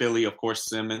Porzingis. Philly, of course,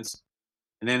 Simmons.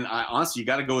 And then, honestly, you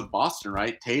got to go with Boston,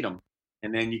 right? Tatum.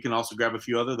 And then you can also grab a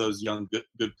few other those young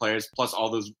good players, plus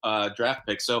all those draft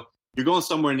picks. So you're going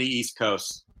somewhere in the East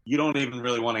Coast. You don't even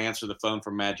really want to answer the phone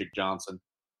from Magic Johnson.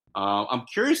 I'm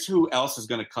curious who else is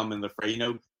going to come in the fray.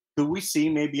 Could we see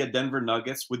maybe a Denver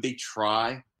Nuggets? Would they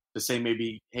try to say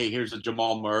maybe, hey, here's a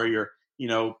Jamal Murray, or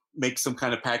make some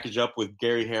kind of package up with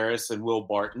Gary Harris and Will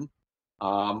Barton?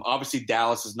 Obviously,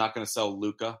 Dallas is not going to sell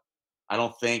Luka. I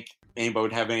don't think anybody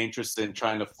would have any interest in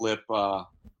trying to flip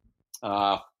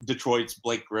Detroit's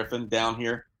Blake Griffin down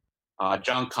here.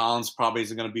 John Collins probably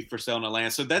isn't going to be for sale in Atlanta.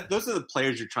 So those are the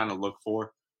players you're trying to look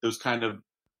for. Those kind of,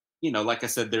 like I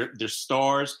said, they're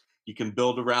stars. You can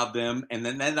build around them. And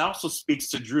then that also speaks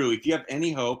to Drew. If you have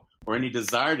any hope or any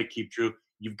desire to keep Drew,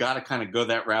 you've got to kind of go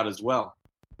that route as well.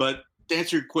 But to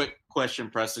answer your quick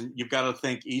question, Preston, you've got to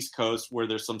think East Coast, where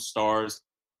there's some stars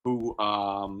who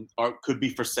could be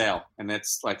for sale. And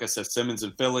that's, like I said, Simmons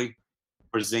in Philly,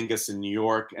 Porzingis in New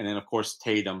York, and then, of course,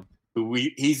 Tatum, who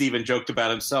he's even joked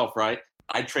about himself, right?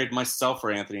 I'd trade myself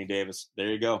for Anthony Davis. There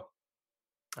you go.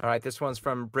 All right, this one's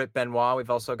from Britt Benoit. We've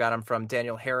also got him from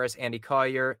Daniel Harris, Andy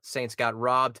Collier, Saints got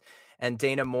robbed, and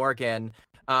Dana Morgan.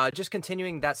 Just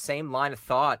continuing that same line of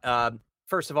thought.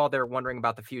 First of all, they're wondering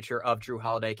about the future of Drew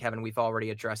Holiday. Kevin, we've already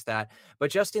addressed that. But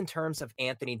just in terms of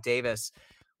Anthony Davis,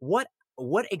 what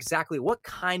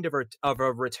kind of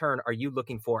a return are you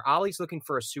looking for? Ollie's looking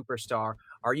for a superstar.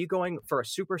 Are you going for a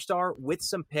superstar with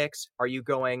some picks? Are you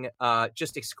going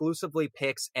just exclusively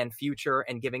picks and future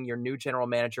and giving your new general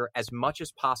manager as much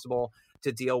as possible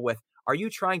to deal with? Are you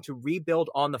trying to rebuild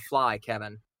on the fly,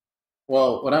 Kevin?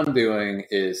 Well, what I'm doing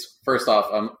is, first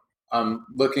off, I'm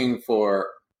looking for,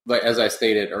 like, as I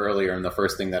stated earlier in the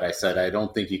first thing that I said, I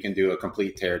don't think you can do a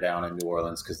complete teardown in New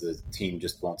Orleans because the team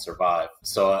just won't survive.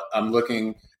 So I'm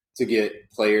looking to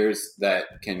get players that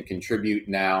can contribute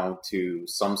now to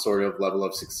some sort of level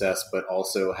of success, but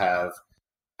also have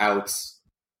outs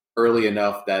early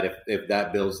enough that if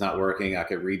that build's not working, I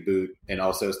could reboot and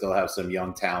also still have some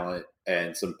young talent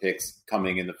and some picks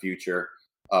coming in the future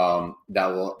that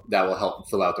will help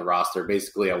fill out the roster.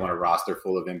 Basically, I want a roster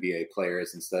full of NBA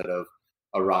players instead of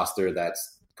a roster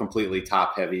that's completely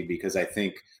top heavy, because I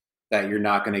think that you're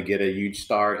not going to get a huge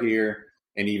star here.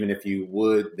 And even if you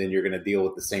would, then you're going to deal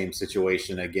with the same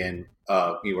situation again,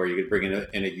 where you could bring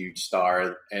in a huge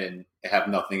star and have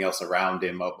nothing else around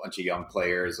him, a bunch of young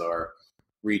players or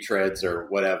retreads or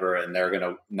whatever, and they're going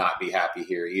to not be happy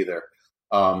here either.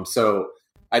 So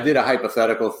I did a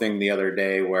hypothetical thing the other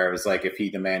day where it was like, if he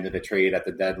demanded a trade at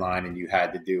the deadline and you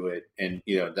had to do it, and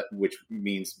which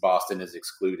means Boston is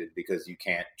excluded because you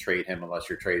can't trade him unless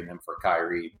you're trading him for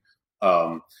Kyrie.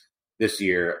 This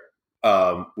year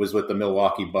was with the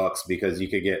Milwaukee Bucks, because you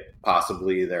could get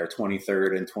possibly their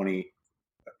 23rd and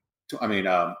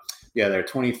their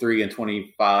 23 and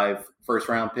 25 first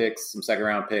round picks, some second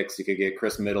round picks. You could get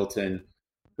Chris Middleton,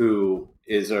 who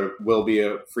will be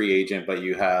a free agent, but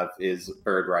you have his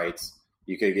bird rights.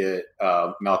 You could get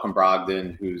Malcolm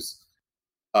Brogdon, who's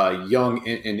young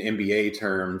in NBA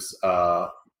terms,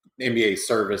 NBA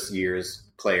service years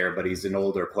player, but he's an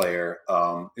older player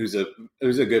who's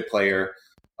a good player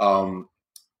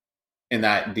in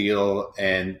that deal.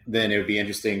 And then it would be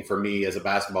interesting for me as a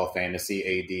basketball fan to see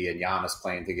AD and Giannis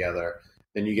playing together.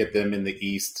 Then you get them in the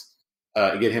East.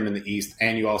 You get him in the East,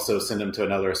 and you also send him to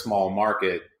another small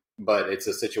market, but it's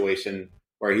a situation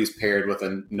where he's paired with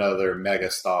another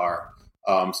mega star.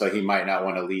 So he might not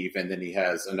want to leave. And then he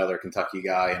has another Kentucky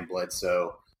guy in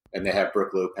Bledsoe, and they have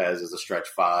Brook Lopez as a stretch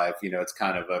five. It's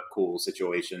kind of a cool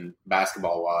situation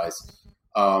basketball wise.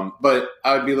 But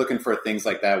I would be looking for things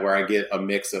like that where I get a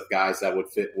mix of guys that would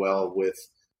fit well with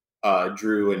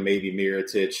Drew and maybe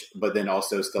Mirotic, but then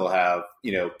also still have,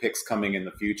 picks coming in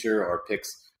the future or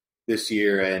picks this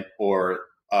year or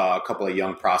a couple of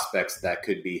young prospects that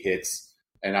could be hits.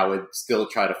 And I would still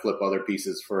try to flip other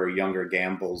pieces for younger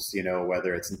gambles,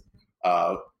 whether it's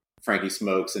Frankie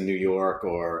Smokes in New York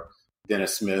or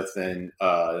Dennis Smith in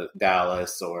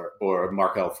Dallas or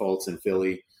Markelle Fultz in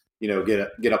Philly.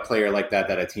 Get a player like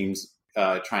that a team's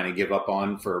trying to give up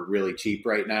on for really cheap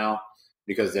right now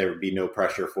because there would be no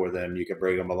pressure for them. You could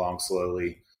bring them along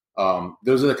slowly.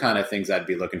 Those are the kind of things I'd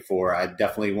be looking for. I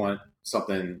definitely want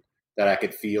something that I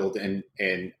could field and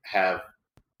have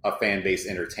a fan base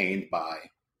entertained by.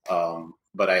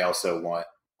 But I also want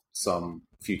some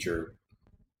future,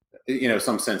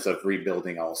 some sense of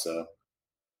rebuilding also.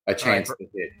 A chance to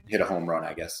hit a home run,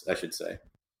 I guess I should say.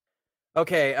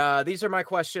 Okay, these are my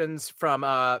questions from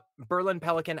Berlin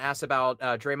Pelican asks about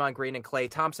Draymond Green and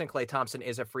Klay Thompson. Klay Thompson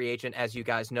is a free agent, as you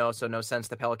guys know, so no sense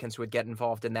the Pelicans would get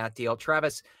involved in that deal.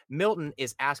 Travis Milton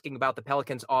is asking about the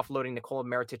Pelicans offloading Nikola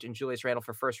Mirotic and Julius Randle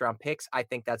for first-round picks. I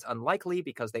think that's unlikely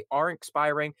because they aren't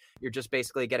expiring. You're just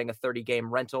basically getting a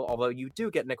 30-game rental, although you do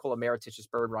get Nikola Mirotic's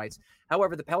bird rights.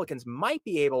 However, the Pelicans might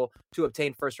be able to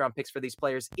obtain first-round picks for these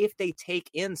players if they take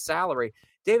in salary.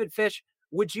 David Fish,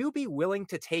 would you be willing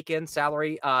to take in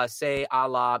salary, say, a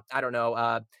la, I don't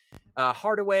know,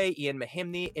 Hardaway, Ian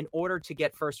Mahinmi, in order to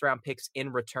get first-round picks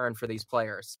in return for these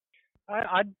players?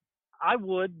 I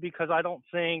would, because I don't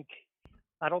think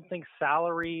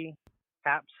salary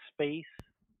cap space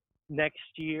next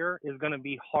year is going to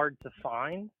be hard to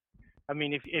find. I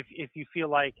mean, if you feel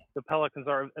like the Pelicans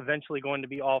are eventually going to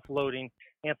be offloading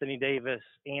Anthony Davis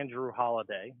and Jrue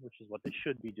Holiday, which is what they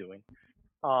should be doing.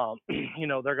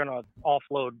 They're going to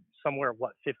offload somewhere,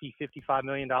 $50-55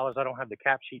 million. I don't have the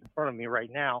cap sheet in front of me right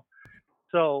now.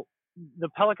 So the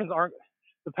Pelicans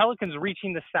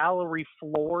reaching the salary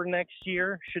floor next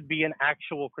year should be an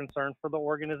actual concern for the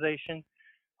organization.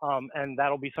 And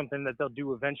that'll be something that they'll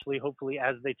do eventually, hopefully,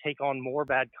 as they take on more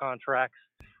bad contracts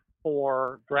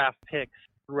for draft picks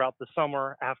throughout the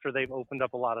summer after they've opened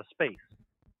up a lot of space.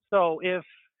 So if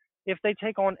they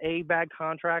take on a bad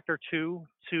contract or two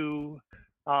to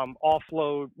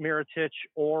offload Mirotic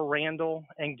or Randle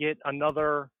and get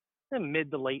another mid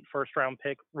to late first round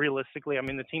pick, realistically, I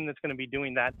mean, the team that's going to be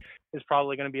doing that is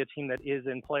probably going to be a team that is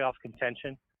in playoff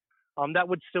contention. That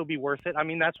would still be worth it. I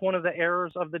mean, that's one of the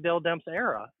errors of the Dell Demps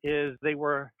era is they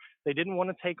didn't want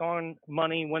to take on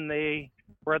money when they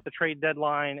were at the trade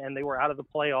deadline and they were out of the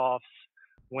playoffs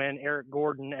when Eric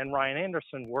Gordon and Ryan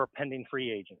Anderson were pending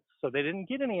free agents. So they didn't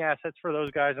get any assets for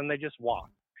those guys and they just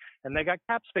walked. And they got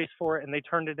cap space for it and they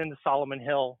turned it into Solomon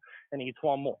Hill and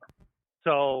Etuan Moore.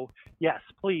 So yes,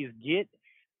 please get.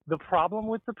 The problem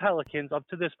with the Pelicans up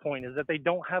to this point is that they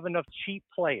don't have enough cheap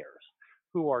players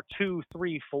who are 2,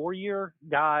 3, 4-year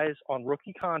guys on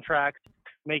rookie contracts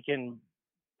making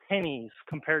pennies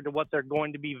compared to what they're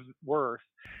going to be worth.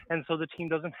 And so the team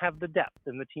doesn't have the depth,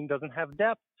 and the team doesn't have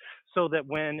depth so that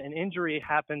when an injury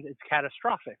happens, it's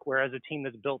catastrophic. Whereas a team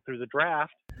that's built through the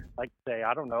draft, like say,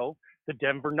 I don't know, the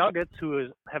Denver Nuggets, who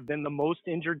have been the most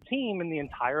injured team in the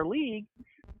entire league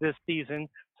this season,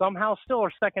 somehow still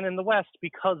are second in the West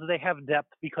because they have depth,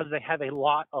 because they have a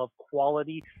lot of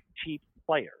quality, cheap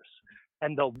players.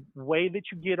 And the way that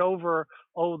you get over,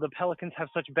 the Pelicans have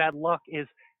such bad luck, is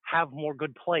have more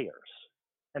good players.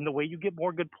 And the way you get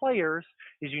more good players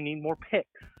is you need more picks,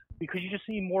 because you just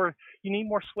need more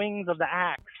swings of the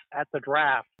axe at the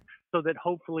draft so that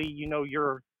hopefully,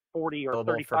 your 40 or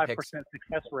 35%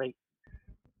 success rate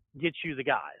gets you the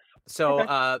guys.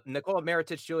 So Nikola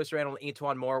Mirotic, Julius Randle, and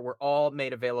Etuan Moore were all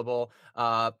made available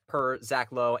per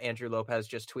Zach Lowe. Andrew Lopez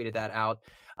just tweeted that out.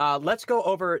 Let's go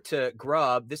over to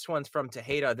Grub. This one's from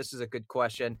Tejeda. This is a good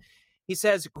question. He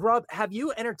says, Grub, have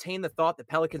you entertained the thought that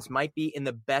Pelicans might be in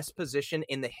the best position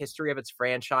in the history of its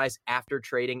franchise after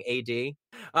trading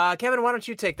AD? Kevin, why don't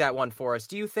you take that one for us?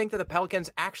 Do you think that the Pelicans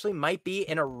actually might be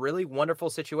in a really wonderful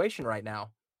situation right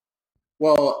now?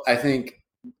 Well, I think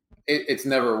it's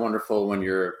never wonderful when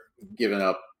you're giving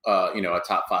up, a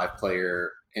top 5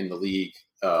 player in the league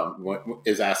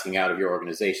is asking out of your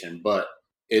organization. But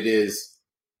it is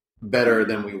better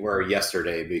than we were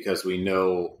yesterday because we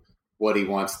know what he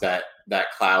wants. That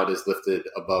cloud is lifted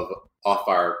off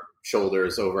our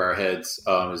shoulders, over our heads,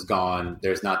 is gone.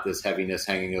 There's not this heaviness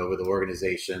hanging over the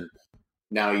organization.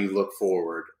 Now you look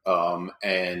forward. A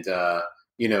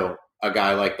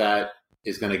guy like that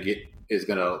is going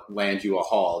to land you a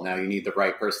haul. Now you need the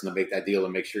right person to make that deal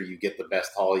and make sure you get the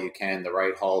best haul you can, the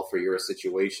right haul for your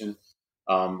situation.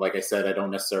 Like I said, I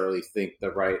don't necessarily think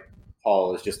the right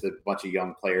Paul, is just a bunch of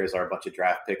young players or a bunch of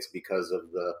draft picks because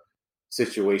of the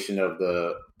situation of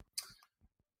the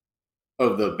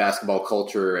basketball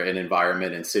culture and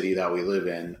environment and city that we live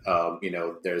in.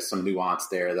 There's some nuance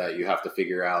there that you have to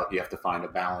figure out. You have to find a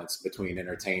balance between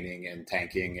entertaining and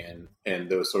tanking and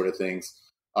those sort of things.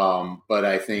 But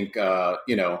I think,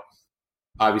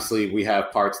 obviously we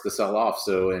have parts to sell off.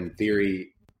 So in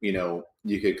theory,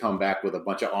 you could come back with a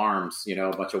bunch of arms,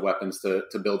 a bunch of weapons to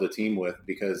build a team with,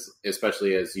 because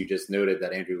especially as you just noted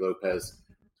that Andrew Lopez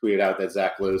tweeted out that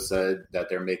Zach Lowe said that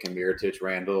they're making Mirotić,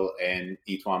 Randall, and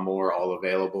E'Twaun Moore all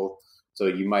available. So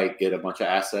you might get a bunch of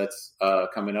assets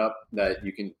coming up that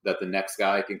the next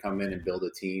guy can come in and build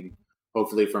a team,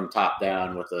 hopefully from top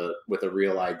down with a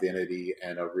real identity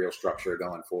and a real structure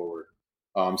going forward.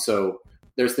 So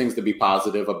there's things to be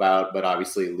positive about, but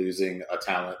obviously losing a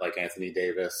talent like Anthony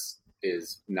Davis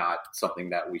is not something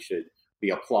that we should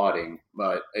be applauding,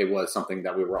 but it was something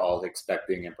that we were all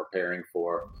expecting and preparing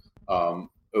for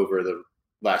over the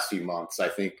last few months. I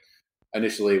think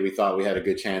initially we thought we had a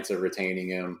good chance of retaining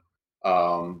him.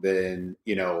 Then,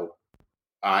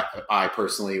 I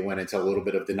personally went into a little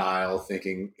bit of denial,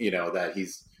 thinking, that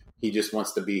he just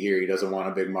wants to be here. He doesn't want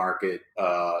a big market.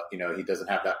 He doesn't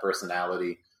have that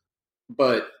personality.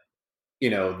 But,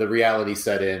 the reality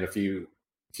set in a few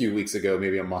weeks ago,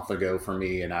 maybe a month ago for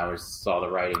me, and I saw the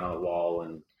writing on the wall,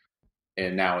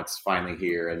 and now it's finally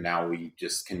here, and now we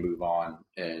just can move on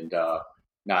and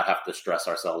not have to stress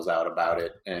ourselves out about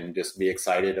it, and just be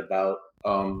excited about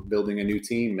building a new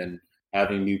team and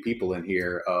having new people in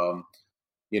here.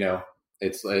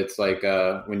 It's like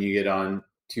when you get on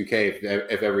 2K,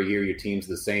 if every year your team's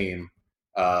the same,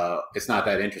 it's not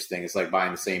that interesting. It's like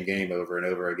buying the same game over and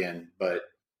over again. But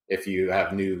if you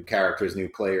have new characters, new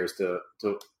players to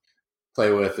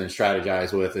play with and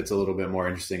strategize with, it's a little bit more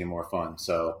interesting and more fun.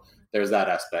 So there's that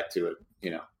aspect to it,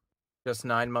 Just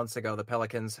 9 months ago, the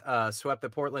Pelicans swept the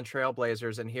Portland Trail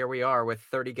Blazers, and here we are with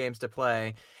 30 games to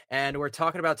play. And we're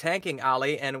talking about tanking,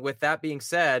 Ali. And with that being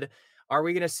said, are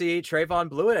we going to see Trayvon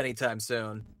Blewett anytime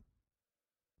soon?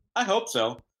 I hope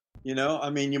so. You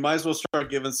might as well start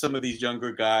giving some of these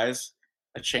younger guys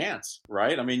a chance,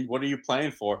 right? What are you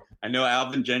playing for? I know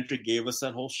Alvin Gentry gave us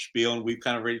that whole spiel, and we've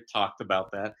kind of already talked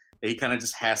about that. He kind of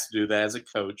just has to do that as a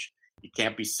coach. You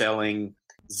can't be selling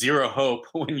zero hope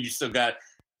when you still got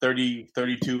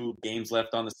 32 games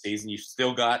left on the season. You've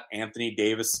still got Anthony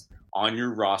Davis on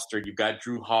your roster. You've got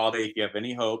Drew Holiday, if you have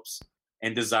any hopes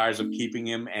and desires of keeping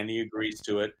him, and he agrees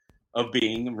to it, of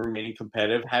remaining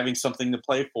competitive, having something to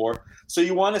play for. So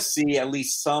you want to see at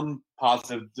least some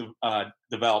positive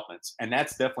developments, and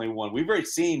that's definitely one. We've already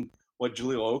seen what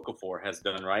Jahlil Okafor has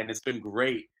done, right? And it's been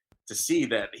great to see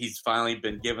that he's finally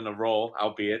been given a role,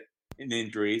 albeit in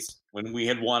injuries, when we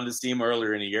had wanted to see him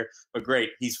earlier in the year. But great,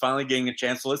 he's finally getting a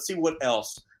chance. So let's see what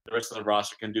else the rest of the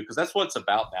roster can do, because that's what it's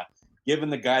about now. Given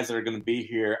the guys that are going to be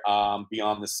here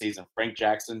beyond this season, Frank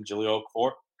Jackson, Jahlil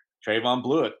Okafor, Trayvon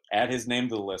Blewett, add his name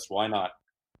to the list. Why not?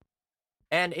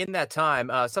 And in that time,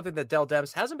 something that Dell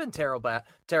Demps hasn't been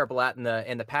terrible at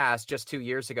in the past, just 2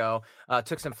 years ago,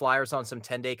 took some flyers on some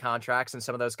 10-day contracts, and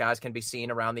some of those guys can be seen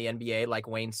around the NBA, like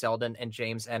Wayne Selden and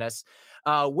James Ennis.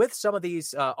 With some of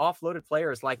these offloaded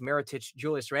players like Mirotić,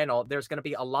 Julius Randle, there's going to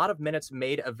be a lot of minutes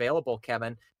made available,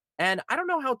 Kevin. And I don't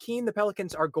know how keen the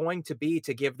Pelicans are going to be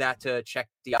to give that to Cheick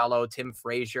Diallo, Tim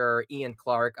Frazier, Ian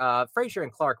Clark, Frazier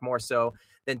and Clark more so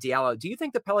than Diallo. Do you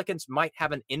think the Pelicans might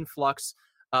have an influx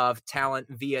of talent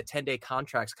via 10-day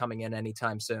contracts coming in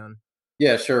anytime soon?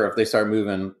 Yeah, sure. If they start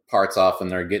moving parts off and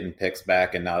they're getting picks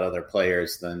back and not other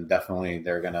players, then definitely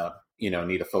they're going to,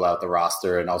 need to fill out the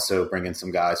roster and also bring in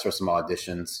some guys for some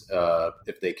auditions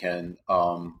if they can.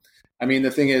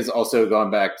 The thing is also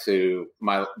going back to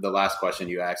the last question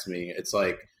you asked me, it's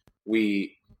like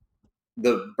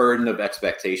the burden of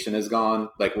expectation is gone.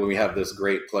 Like when we have this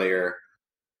great player,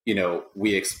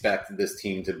 we expect this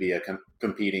team to be a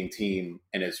competing team,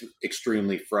 and it's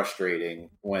extremely frustrating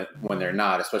when they're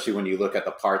not, especially when you look at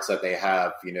the parts that they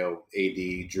have,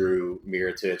 AD, Drew,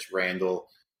 Mirotić, Randall,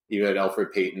 you had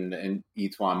Elfrid Payton and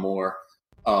E'Twaun Moore.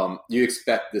 You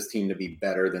expect this team to be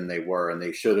better than they were, and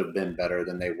they should have been better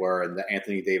than they were. And the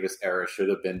Anthony Davis era should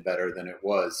have been better than it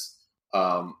was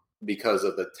because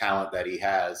of the talent that he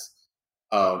has.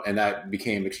 And that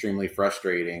became extremely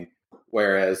frustrating.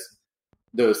 Whereas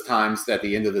those times at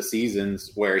the end of the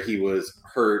seasons where he was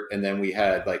hurt, and then we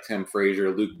had like Tim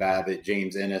Frazier, Luke Babbitt,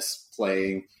 James Ennis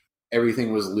playing,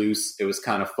 everything was loose. It was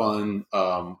kind of fun.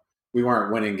 We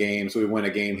weren't winning games. We win a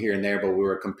game here and there, but we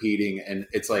were competing. And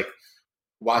it's like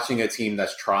watching a team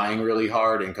that's trying really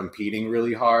hard and competing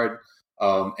really hard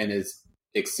and is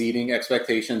exceeding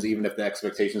expectations, even if the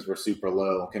expectations were super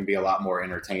low, can be a lot more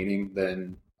entertaining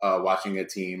than watching a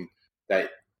team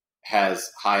that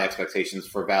has high expectations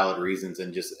for valid reasons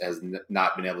and just has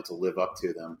not been able to live up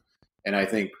to them. And I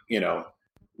think,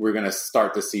 we're going to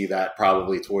start to see that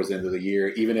probably towards the end of the year,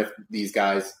 even if these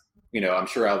guys, I'm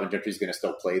sure Alvin Gentry's going to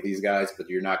still play these guys, but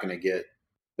you're not going to get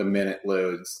the minute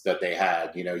loads that they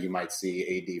had. You might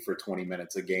see AD for 20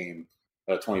 minutes a game,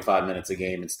 25 minutes a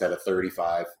game instead of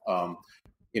 35.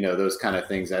 Those kind of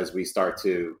things as we start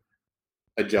to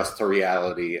adjust to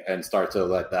reality and start to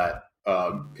let that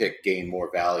pick gain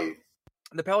more value.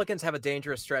 The Pelicans have a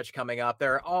dangerous stretch coming up.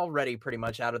 They're already pretty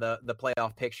much out of the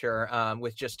playoff picture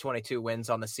with just 22 wins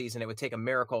on the season. It would take a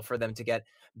miracle for them to get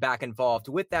back involved.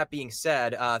 With that being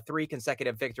said, 3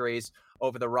 consecutive victories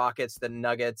over the Rockets, the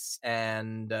Nuggets,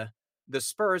 and the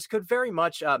Spurs could very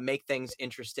much make things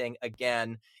interesting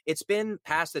again. It's been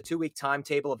past the 2-week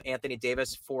timetable of Anthony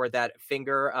Davis for that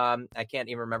finger. I can't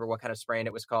even remember what kind of sprain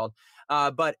it was called.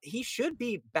 But he should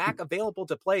be back available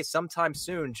to play sometime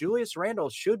soon. Julius Randle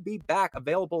should be back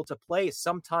available to play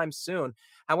sometime soon.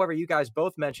 However, you guys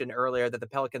both mentioned earlier that the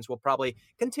Pelicans will probably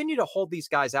continue to hold these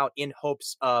guys out in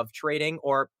hopes of trading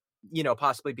or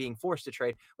possibly being forced to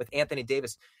trade with Anthony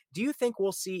Davis. Do you think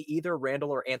we'll see either Randle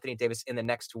or Anthony Davis in the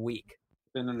next week?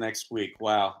 In the next week,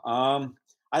 wow.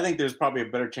 I think there's probably a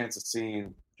better chance of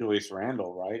seeing Julius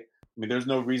Randle, right? I mean, there's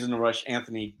no reason to rush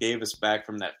Anthony Davis back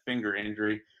from that finger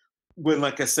injury. When,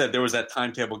 like I said, there was that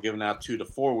timetable given out 2 to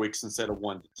 4 weeks instead of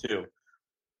 1 to 2.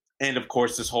 And, of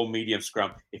course, this whole medium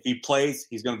scrum. If he plays,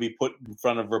 he's going to be put in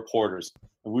front of reporters.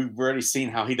 And we've already seen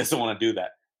how he doesn't want to do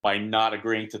that by not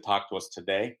agreeing to talk to us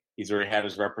today. He's already had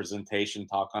his representation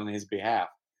talk on his behalf.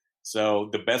 So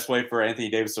the best way for Anthony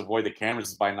Davis to avoid the cameras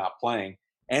is by not playing.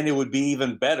 And it would be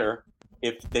even better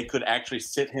if they could actually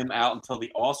sit him out until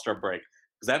the All-Star break,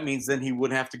 because that means then he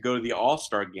wouldn't have to go to the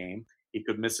All-Star game. He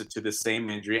could miss it to the same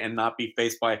injury and not be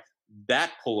faced by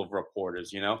that pool of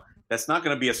reporters. That's not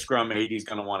going to be a scrum AD's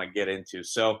going to want to get into.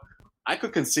 So I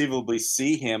could conceivably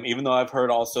see him, even though I've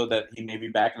heard also that he may be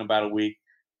back in about a week,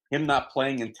 him not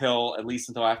playing at least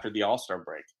until after the All-Star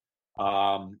break.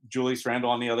 Julius Randle,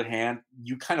 on the other hand,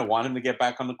 you kind of want him to get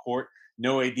back on the court.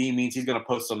 No AD means he's going to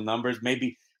post some numbers.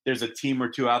 Maybe there's a team or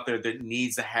two out there that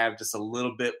needs to have just a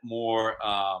little bit more,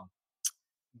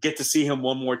 get to see him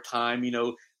one more time,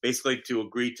 basically to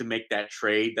agree to make that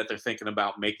trade that they're thinking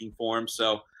about making for him.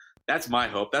 So that's my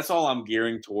hope. That's all I'm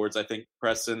gearing towards, I think,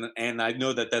 Preston. And I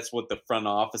know that that's what the front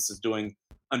office is doing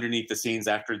underneath the scenes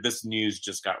after this news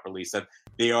just got released, that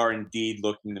they are indeed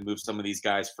looking to move some of these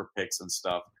guys for picks and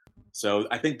stuff. So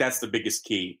I think that's the biggest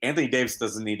key. Anthony Davis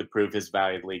doesn't need to prove his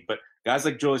value in the league, but guys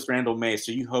like Julius Randle may,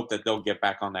 so you hope that they'll get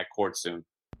back on that court soon.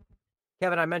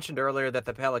 Kevin, I mentioned earlier that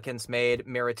the Pelicans made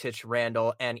Mirotic,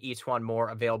 Randle, and E'Twaun Moore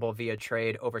available via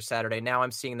trade over Saturday. Now I'm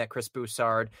seeing that Chris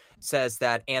Broussard says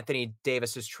that Anthony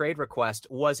Davis's trade request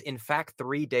was in fact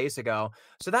 3 days ago.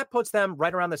 So that puts them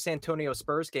right around the San Antonio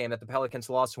Spurs game that the Pelicans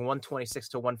lost 126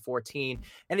 to 114.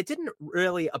 And it didn't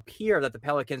really appear that the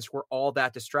Pelicans were all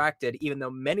that distracted, even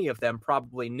though many of them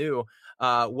probably knew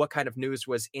what kind of news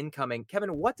was incoming.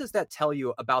 Kevin, what does that tell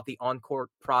you about the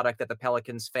on-court product that the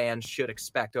Pelicans fans should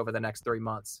expect over the next 3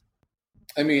 months?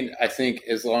 I mean, I think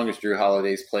as long as Jrue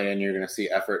Holiday's playing, you're going to see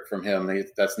effort from him.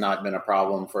 That's not been a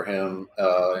problem for him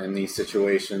in these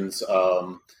situations.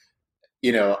 I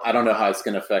don't know how it's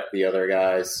going to affect the other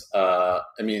guys.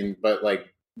 But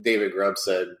like David Grubb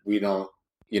said, we don't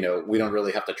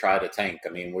really have to try to tank. I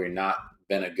mean, we're not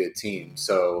been a good team.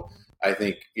 So I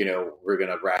think, we're going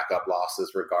to rack up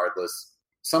losses regardless.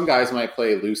 Some guys might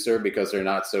play looser because they're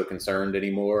not so concerned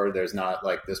anymore. There's not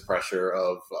like this pressure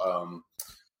of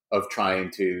trying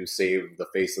to save the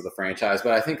face of the franchise.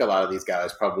 But I think a lot of these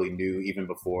guys probably knew even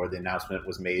before the announcement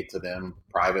was made to them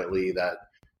privately that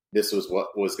this was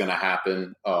what was going to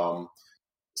happen. But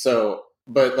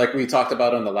like we talked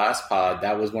about on the last pod,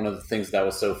 that was one of the things that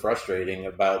was so frustrating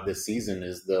about this season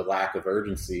is the lack of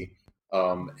urgency.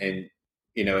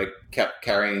 It kept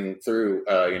carrying through,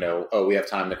 we have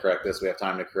time to correct this. We have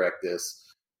time to correct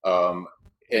this. And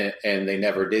they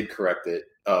never did correct it.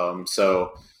 I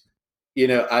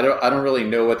don't really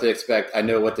know what to expect. I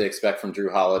know what to expect from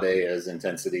Jrue Holiday as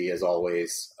intensity as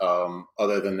always.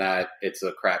 Other than that, it's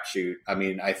a crapshoot. I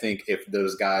mean, I think if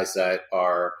those guys that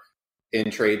are in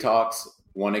trade talks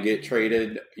want to get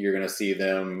traded, you're going to see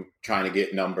them trying to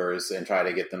get numbers and try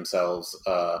to get themselves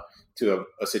to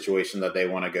a situation that they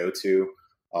want to go to.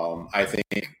 I think,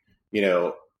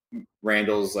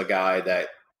 Randle's a guy that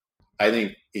I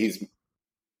think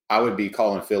I would be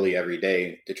calling Philly every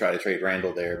day to try to trade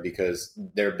Randle there because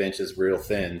their bench is real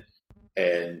thin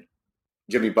and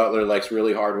Jimmy Butler likes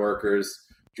really hard workers.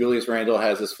 Julius Randle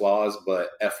has his flaws, but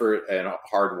effort and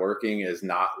hard working is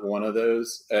not one of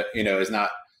those.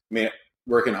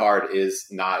 Working hard is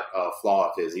not a flaw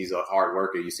of his. He's a hard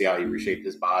worker. You see how he reshaped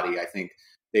his body. I think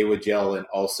they would gel. And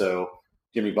also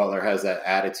Jimmy Butler has that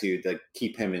attitude that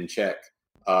keep him in check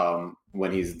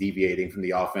when he's deviating from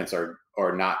the offense or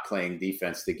not playing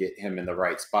defense to get him in the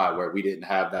right spot where we didn't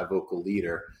have that vocal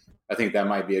leader. I think that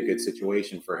might be a good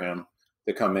situation for him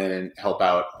to come in and help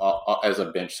out as a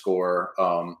bench scorer.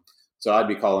 So I'd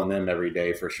be calling them every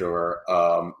day for sure.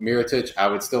 Mirotic, I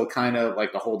would still kind of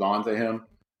like to hold on to him.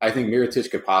 I think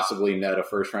Mirotic could possibly net a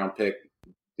first-round pick,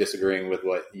 disagreeing with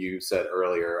what you said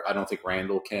earlier. I don't think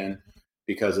Randall can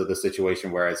because of the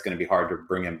situation where it's going to be hard to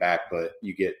bring him back, but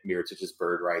you get Mirotic's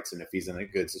bird rights, and if he's in a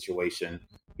good situation,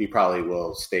 he probably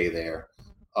will stay there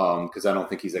because I don't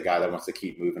think he's a guy that wants to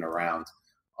keep moving around.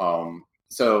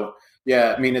 So,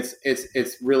 yeah, I mean,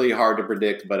 it's really hard to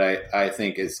predict, but I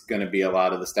think it's going to be a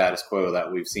lot of the status quo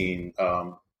that we've seen,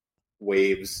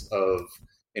 waves of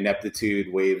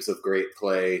ineptitude, waves of great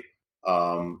play,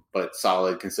 but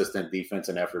solid, consistent defense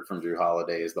and effort from Jrue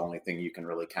Holiday is the only thing you can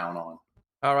really count on.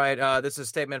 All right, this is a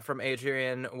statement from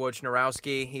Adrian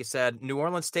Wojnarowski. He said, New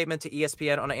Orleans statement to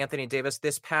ESPN on Anthony Davis.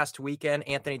 This past weekend,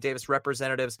 Anthony Davis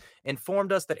representatives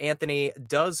informed us that Anthony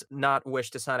does not wish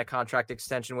to sign a contract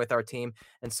extension with our team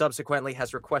and subsequently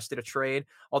has requested a trade.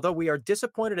 Although we are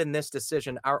disappointed in this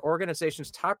decision, our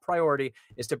organization's top priority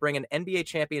is to bring an NBA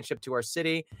championship to our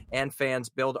city and fans,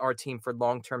 build our team for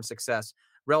long-term success.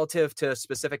 Relative to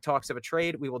specific talks of a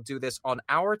trade, we will do this on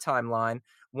our timeline,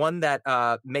 one that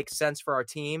makes sense for our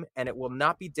team, and it will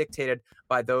not be dictated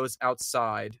by those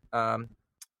outside. And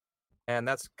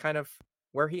that's kind of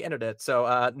where he ended it.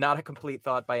 So not a complete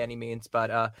thought by any means,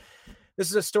 but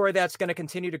this is a story that's going to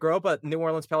continue to grow. But New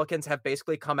Orleans Pelicans have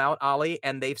basically come out, Ollie,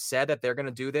 and they've said that they're going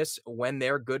to do this when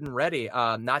they're good and ready,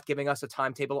 not giving us a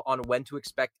timetable on when to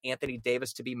expect Anthony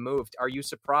Davis to be moved. Are you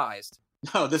surprised?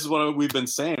 No, this is what we've been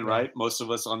saying, right? Most of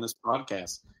us on this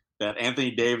podcast, that Anthony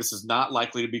Davis is not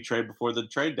likely to be traded before the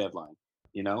trade deadline.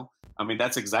 You know, I mean,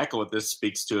 that's exactly what this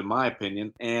speaks to, in my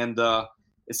opinion. And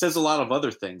it says a lot of other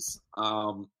things.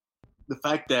 The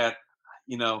fact that,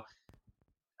 you know,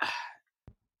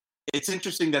 it's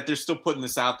interesting that they're still putting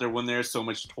this out there when there's so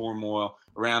much turmoil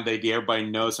around AD. Everybody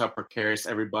knows how precarious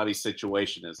everybody's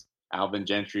situation is. Alvin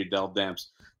Gentry, Dell Demps.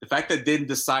 The fact that they didn't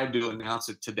decide to announce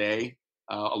it today,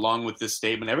 along with this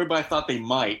statement, everybody thought they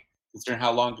might, considering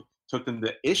how long it took them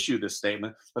to issue this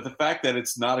statement. But the fact that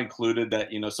it's not included,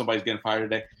 that, you know, somebody's getting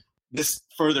fired today, this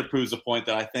further proves the point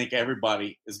that I think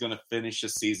everybody is going to finish the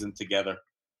season together.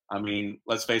 I mean,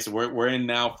 let's face it, we're in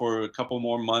now for a couple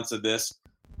more months of this,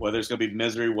 whether it's going to be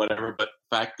misery, whatever. But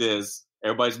fact is,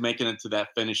 everybody's making it to that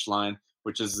finish line,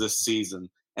 which is this season.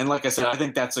 And like I said, I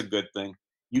think that's a good thing.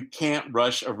 You can't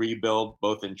rush a rebuild,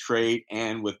 both in trade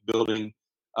and with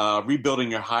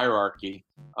rebuilding your hierarchy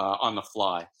on the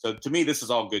fly. So to me, this is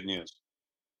all good news.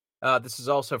 This is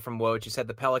also from Woj. He said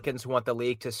the Pelicans want the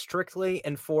league to strictly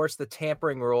enforce the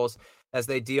tampering rules as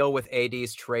they deal with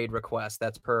AD's trade request.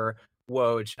 That's per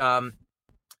Woj.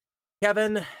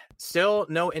 Kevin, still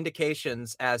no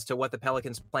indications as to what the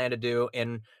Pelicans plan to do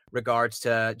in regards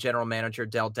to general manager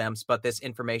Dell Demps, but this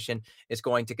information is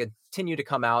going to continue to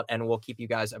come out, and we'll keep you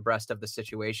guys abreast of the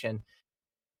situation.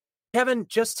 Kevin,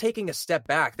 just taking a step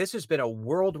back, this has been a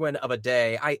whirlwind of a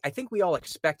day. I think we all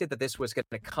expected that this was going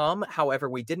to come. However,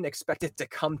 we didn't expect it to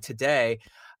come today.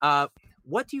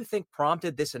 What do you think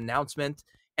prompted this announcement?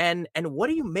 And what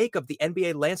do you make of the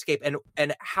NBA landscape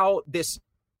and how this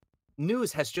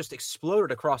news has just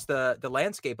exploded across the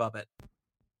landscape of it?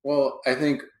 Well, I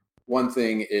think one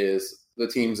thing is the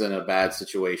team's in a bad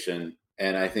situation.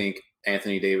 And I think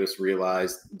Anthony Davis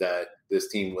realized that this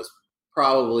team was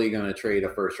probably going to trade a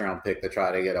first-round pick to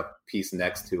try to get a piece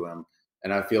next to him.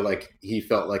 And I feel like he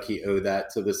felt like he owed that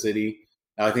to the city.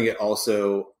 I think it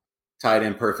also tied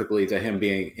in perfectly to him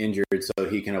being injured so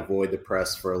he can avoid the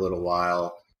press for a little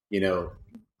while, you know,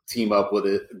 team up with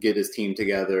it, get his team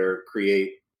together,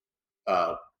 create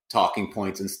talking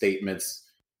points and statements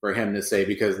for him to say,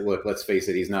 because, look, let's face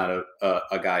it, he's not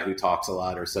a guy who talks a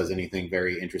lot or says anything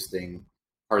very interesting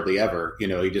hardly ever. You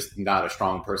know, he just not a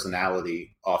strong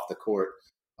personality off the court.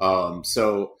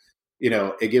 So, you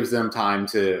know, it gives them time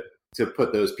to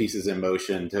put those pieces in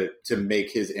motion to make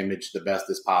his image the best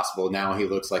as possible. Now he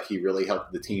looks like he really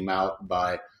helped the team out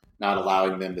by not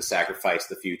allowing them to sacrifice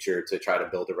the future to try to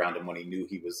build around him when he knew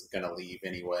he was going to leave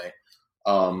anyway.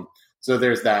 So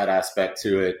there's that aspect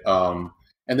to it.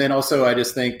 And then also I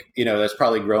just think, you know, there's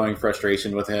probably growing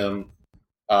frustration with him.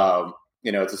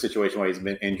 You know, it's a situation where he's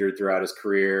been injured throughout his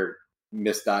career.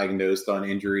 misdiagnosed on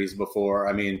injuries before.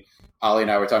 I mean, Ollie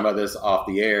and I were talking about this off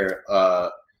the air.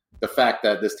 The fact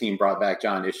that this team brought back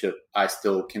John Isham, I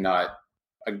still cannot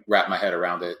wrap my head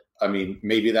around it. I mean,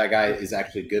 maybe that guy is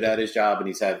actually good at his job and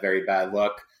he's had very bad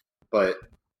luck, but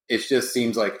it just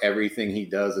seems like everything he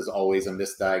does is always a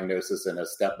misdiagnosis and a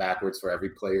step backwards for every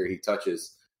player he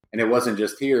touches. And it wasn't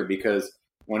just here, because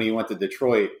when he went to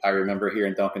Detroit, I remember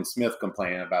hearing Duncan Smith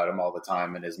complaining about him all the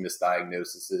time and his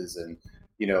misdiagnoses, and,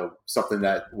 you know, something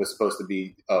that was supposed to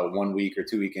be 1 week or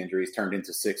 2 week injuries turned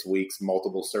into 6 weeks,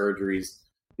 multiple surgeries,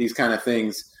 these kind of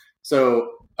things. So,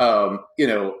 you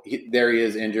know, there he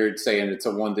is injured, saying it's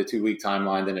a 1 to 2 week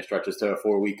timeline, then it stretches to a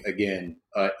 4 week again,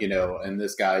 you know, and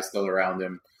this guy's still around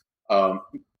him.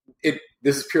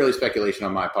 This is purely speculation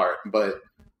on my part, but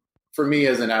for me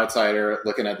as an outsider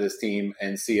looking at this team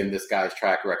and seeing this guy's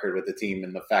track record with the team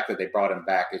and the fact that they brought him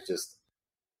back is just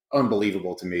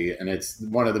unbelievable to me. And it's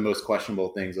one of the most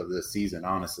questionable things of this season,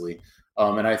 honestly.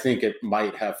 And I think it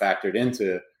might have factored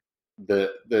into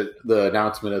the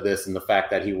announcement of this and the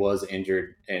fact that he was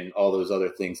injured and all those other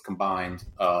things combined.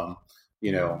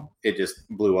 You know, it just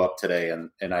blew up today.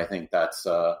 And I think that's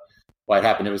why it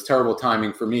happened. It was terrible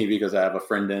timing for me because I have a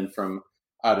friend in from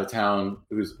out of town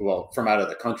from out of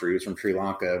the country, who's from Sri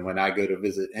Lanka. And when I go to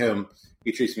visit him,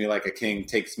 he treats me like a king,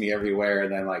 takes me everywhere.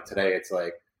 And then like today, it's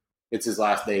like, it's his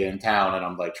last day in town. And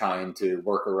I'm like trying to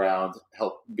work around,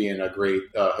 help being a great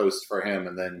host for him.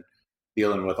 And then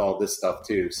dealing with all this stuff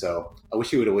too. So I wish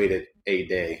he would have waited a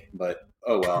day, but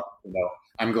oh well, you know,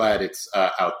 I'm glad it's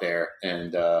out there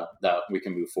and that we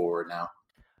can move forward now.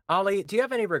 Ollie, do you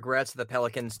have any regrets that the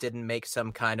Pelicans didn't make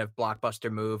some kind of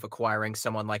blockbuster move acquiring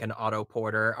someone like an Otto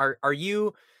Porter? Are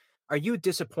you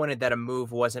disappointed that a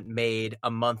move wasn't made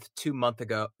 2 months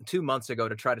ago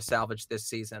to try to salvage this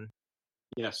season?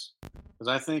 Yes, because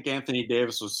I think Anthony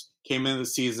Davis came into the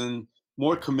season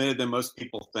more committed than most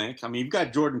people think. I mean, you've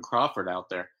got Jordan Crawford out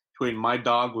there tweeting, "My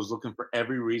dog was looking for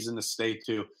every reason to stay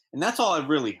too," and that's all I've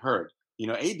really heard. You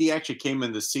know, AD actually came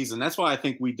into the season. That's why I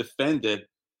think we defended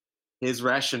his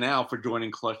rationale for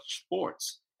joining Clutch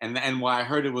Sports, and why I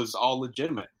heard it was all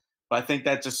legitimate. But I think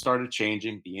that just started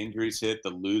changing. The injuries hit, the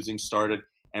losing started,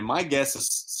 and my guess is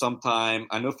sometime,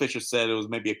 I know Fisher said it was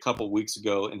maybe a couple weeks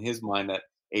ago in his mind that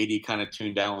AD kind of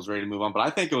tuned down, was ready to move on, but I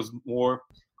think it was more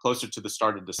closer to the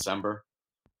start of December.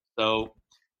 So,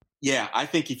 yeah, I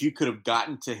think if you could have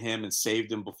gotten to him and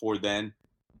saved him before then,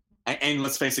 and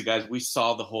let's face it, guys, we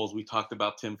saw the holes. We talked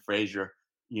about Tim Frazier.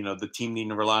 You know, the team needing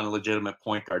to rely on a legitimate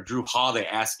point guard. Drew Holiday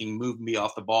asking, move me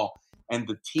off the ball. And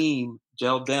the team,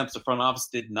 Jell Demps, the front office,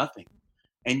 did nothing.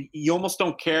 And you almost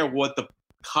don't care what the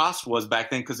cost was back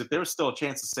then, because if there was still a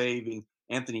chance of saving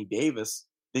Anthony Davis,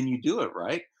 then you do it,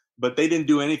 right? But they didn't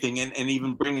do anything, and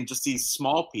even bringing just these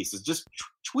small pieces. Just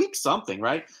tweak something,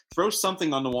 right? Throw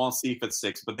something on the wall and see if it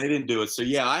sticks. But they didn't do it. So,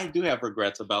 yeah, I do have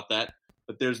regrets about that.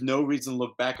 But there's no reason to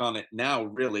look back on it now,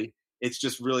 really. It's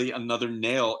just really another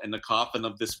nail in the coffin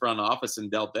of this front office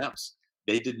and Jell Demps.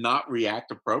 They did not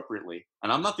react appropriately.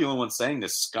 And I'm not the only one saying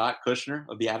this. Scott Kushner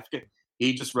of The Advocate,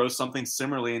 he just wrote something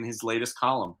similarly in his latest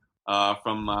column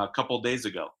from a couple of days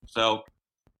ago. So,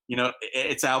 you know,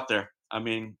 it's out there. I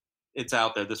mean, it's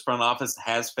out there. This front office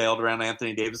has failed around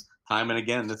Anthony Davis time and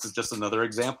again. This is just another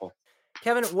example.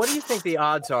 Kevin, what do you think the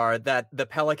odds are that the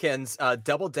Pelicans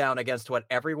double down against what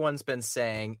everyone's been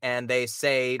saying, and they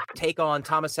say take on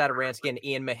Thomas Satoransky and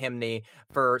Ian Mahinmi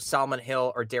for Solomon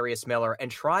Hill or Darius Miller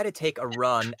and try to take a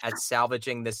run at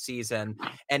salvaging this season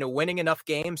and winning enough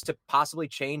games to possibly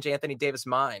change Anthony Davis'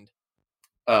 mind?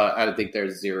 I don't think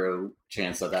there's zero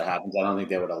chance that happens. I don't think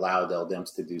they would allow Jell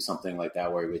Demps to do something like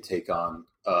that where he would take on,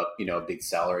 you know, a big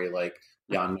salary like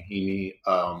Ian Mahinmi.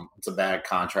 It's a bad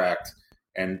contract.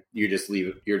 And you're just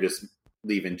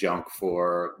leaving junk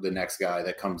for the next guy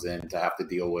that comes in to have to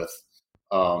deal with.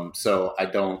 So I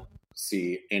don't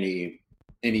see any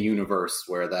universe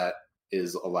where that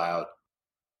is allowed.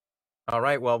 All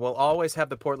right. Well, we'll always have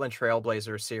the Portland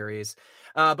Trailblazers series.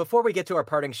 Before we get to our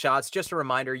parting shots, just a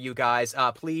reminder, you guys,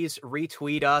 please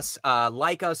retweet us,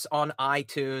 like us on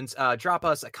iTunes, drop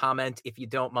us a comment if you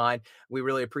don't mind. We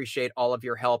really appreciate all of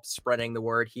your help spreading the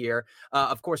word here.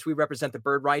 Of course, we represent the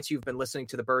Bird Rights. You've been listening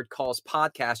to the Bird Calls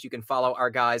podcast. You can follow our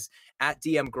guys at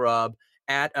DM Grubb,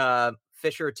 at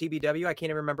Fisher TBW. I can't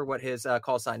even remember what his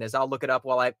call sign is. I'll look it up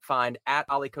while I find at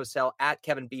Ollie Cosell, at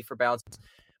Kevin B for Bounce.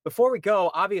 Before we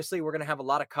go, obviously, we're going to have a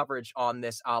lot of coverage on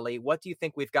this, Ollie. What do you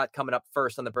think we've got coming up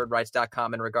first on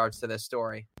thebirdrights.com in regards to this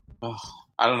story? Oh,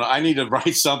 I don't know. I need to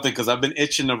write something because I've been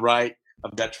itching to write.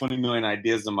 I've got 20 million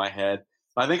ideas in my head.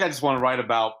 But I think I just want to write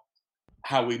about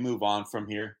how we move on from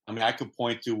here. I mean, I could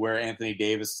point to where Anthony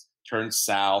Davis turns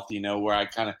south, you know, where I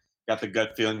kind of got the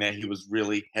gut feeling that he was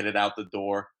really headed out the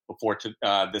door before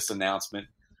this announcement.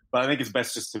 But I think it's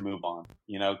best just to move on,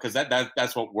 because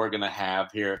that's what we're going to have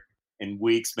here in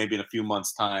weeks, maybe in a few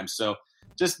months' time. So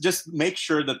just make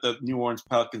sure that the New Orleans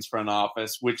Pelicans front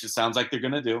office, which it sounds like they're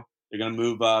going to do, they're going to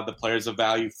move the players of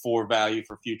value for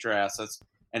future assets.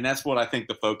 And that's what I think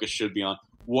the focus should be on.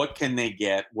 What can they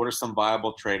get? What are some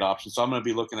viable trade options? So I'm going to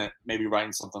be looking at maybe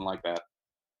writing something like that.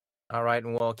 All right,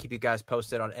 and we'll keep you guys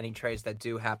posted on any trades that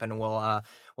do happen. We'll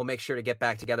make sure to get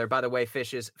back together. By the way,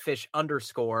 Fish is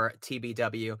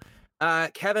Fish_TBW.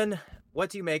 Kevin, what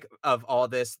do you make of all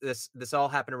this? This all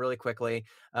happened really quickly.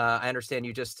 I understand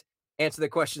you just answered the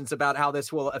questions about how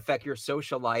this will affect your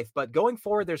social life, but going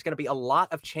forward, there's going to be a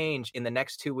lot of change in the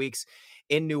next 2 weeks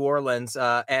in New Orleans.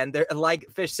 And there, like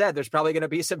Fish said, there's probably going to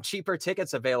be some cheaper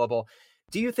tickets available.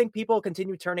 Do you think people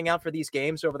continue turning out for these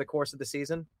games over the course of the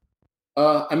season?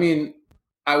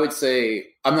 I would say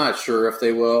I'm not sure if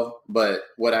they will, but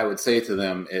what I would say to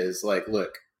them is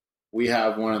look, we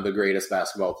have one of the greatest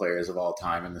basketball players of all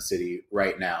time in the city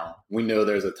right now. We know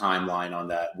there's a timeline on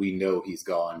that. We know he's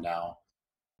gone now.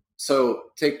 So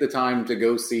take the time to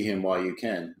go see him while you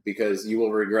can, because you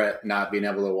will regret not being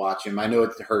able to watch him. I know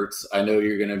it hurts. I know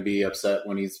you're going to be upset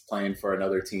when he's playing for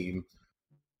another team,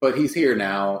 but he's here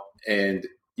now, and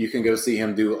you can go see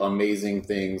him do amazing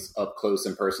things up close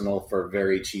and personal for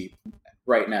very cheap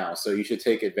right now. So you should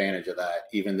take advantage of that,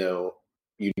 even though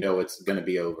it's going to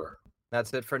be over.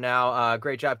 That's it for now.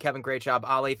 Great job, Kevin. Great job,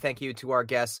 Ali. Thank you to our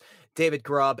guests, David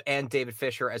Grubb and David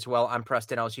Fisher as well. I'm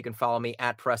Preston Ellis. You can follow me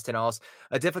at Preston Ellis.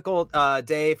 A difficult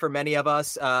day for many of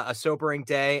us, a sobering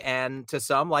day, and to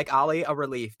some, like Ali, a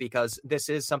relief, because this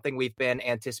is something we've been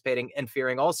anticipating and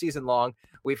fearing all season long.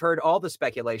 We've heard all the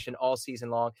speculation all season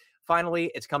long. Finally,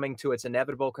 it's coming to its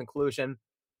inevitable conclusion.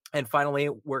 And finally,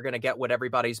 we're going to get what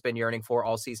everybody's been yearning for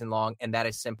all season long, and that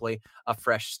is simply a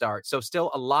fresh start. So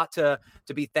still a lot to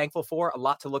be thankful for, a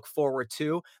lot to look forward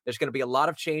to. There's going to be a lot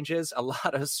of changes, a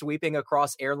lot of sweeping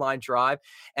across Airline Drive,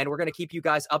 and we're going to keep you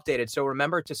guys updated. So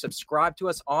remember to subscribe to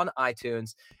us on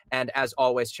iTunes, and as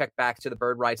always, check back to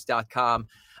thebirdwrites.com.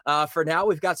 For now,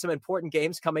 we've got some important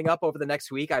games coming up over the next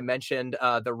week. I mentioned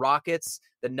the Rockets,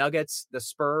 the Nuggets, the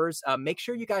Spurs. Make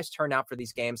sure you guys turn out for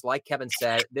these games. Like Kevin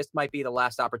said, this might be the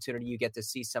last opportunity you get to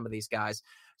see some of these guys.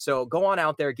 So go on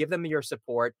out there, give them your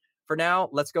support. For now,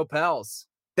 let's go Pels.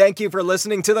 Thank you for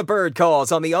listening to the Bird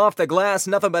Calls on the Off the Glass,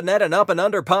 Nothing But Net, and Up and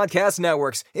Under podcast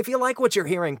networks. If you like what you're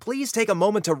hearing, please take a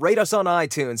moment to rate us on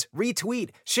iTunes,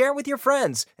 retweet, share with your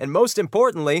friends, and most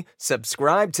importantly,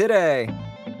 subscribe today.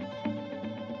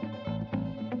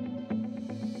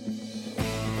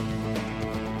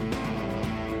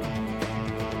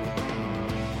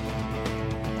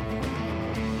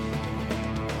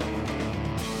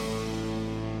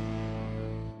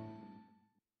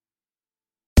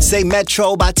 Say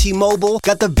Metro by T-Mobile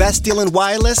got the best deal in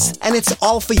wireless, and it's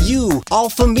all for you, all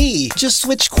for me. Just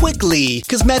switch quickly,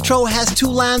 cause Metro has 2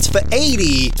 lines for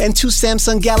 $80 and 2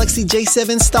 Samsung Galaxy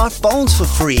J7 Star phones for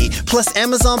free. Plus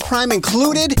Amazon Prime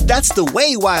included. That's the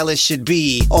way wireless should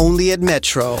be. Only at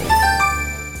Metro.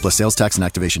 Plus sales tax and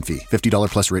activation fee. $50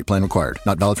 plus rate plan required.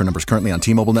 Not valid for numbers currently on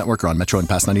T-Mobile network or on Metro in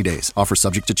past 90 days. Offer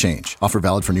subject to change. Offer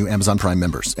valid for new Amazon Prime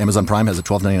members. Amazon Prime has a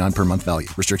 $12.99 per month value.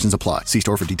 Restrictions apply. See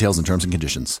store for details and terms and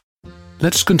conditions.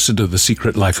 Let's consider the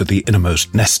secret life of the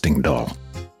innermost nesting doll.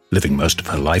 Living most of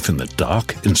her life in the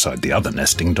dark, inside the other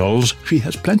nesting dolls, she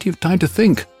has plenty of time to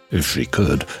think, if she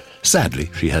could.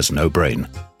 Sadly, she has no brain.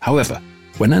 However,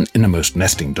 when an innermost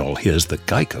nesting doll hears that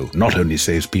Geico not only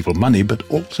saves people money, but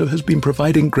also has been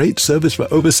providing great service for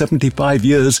over 75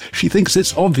 years, she thinks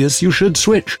it's obvious you should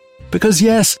switch. Because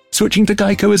yes, switching to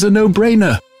Geico is a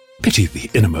no-brainer. Pity the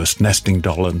innermost nesting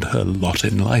doll and her lot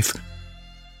in life.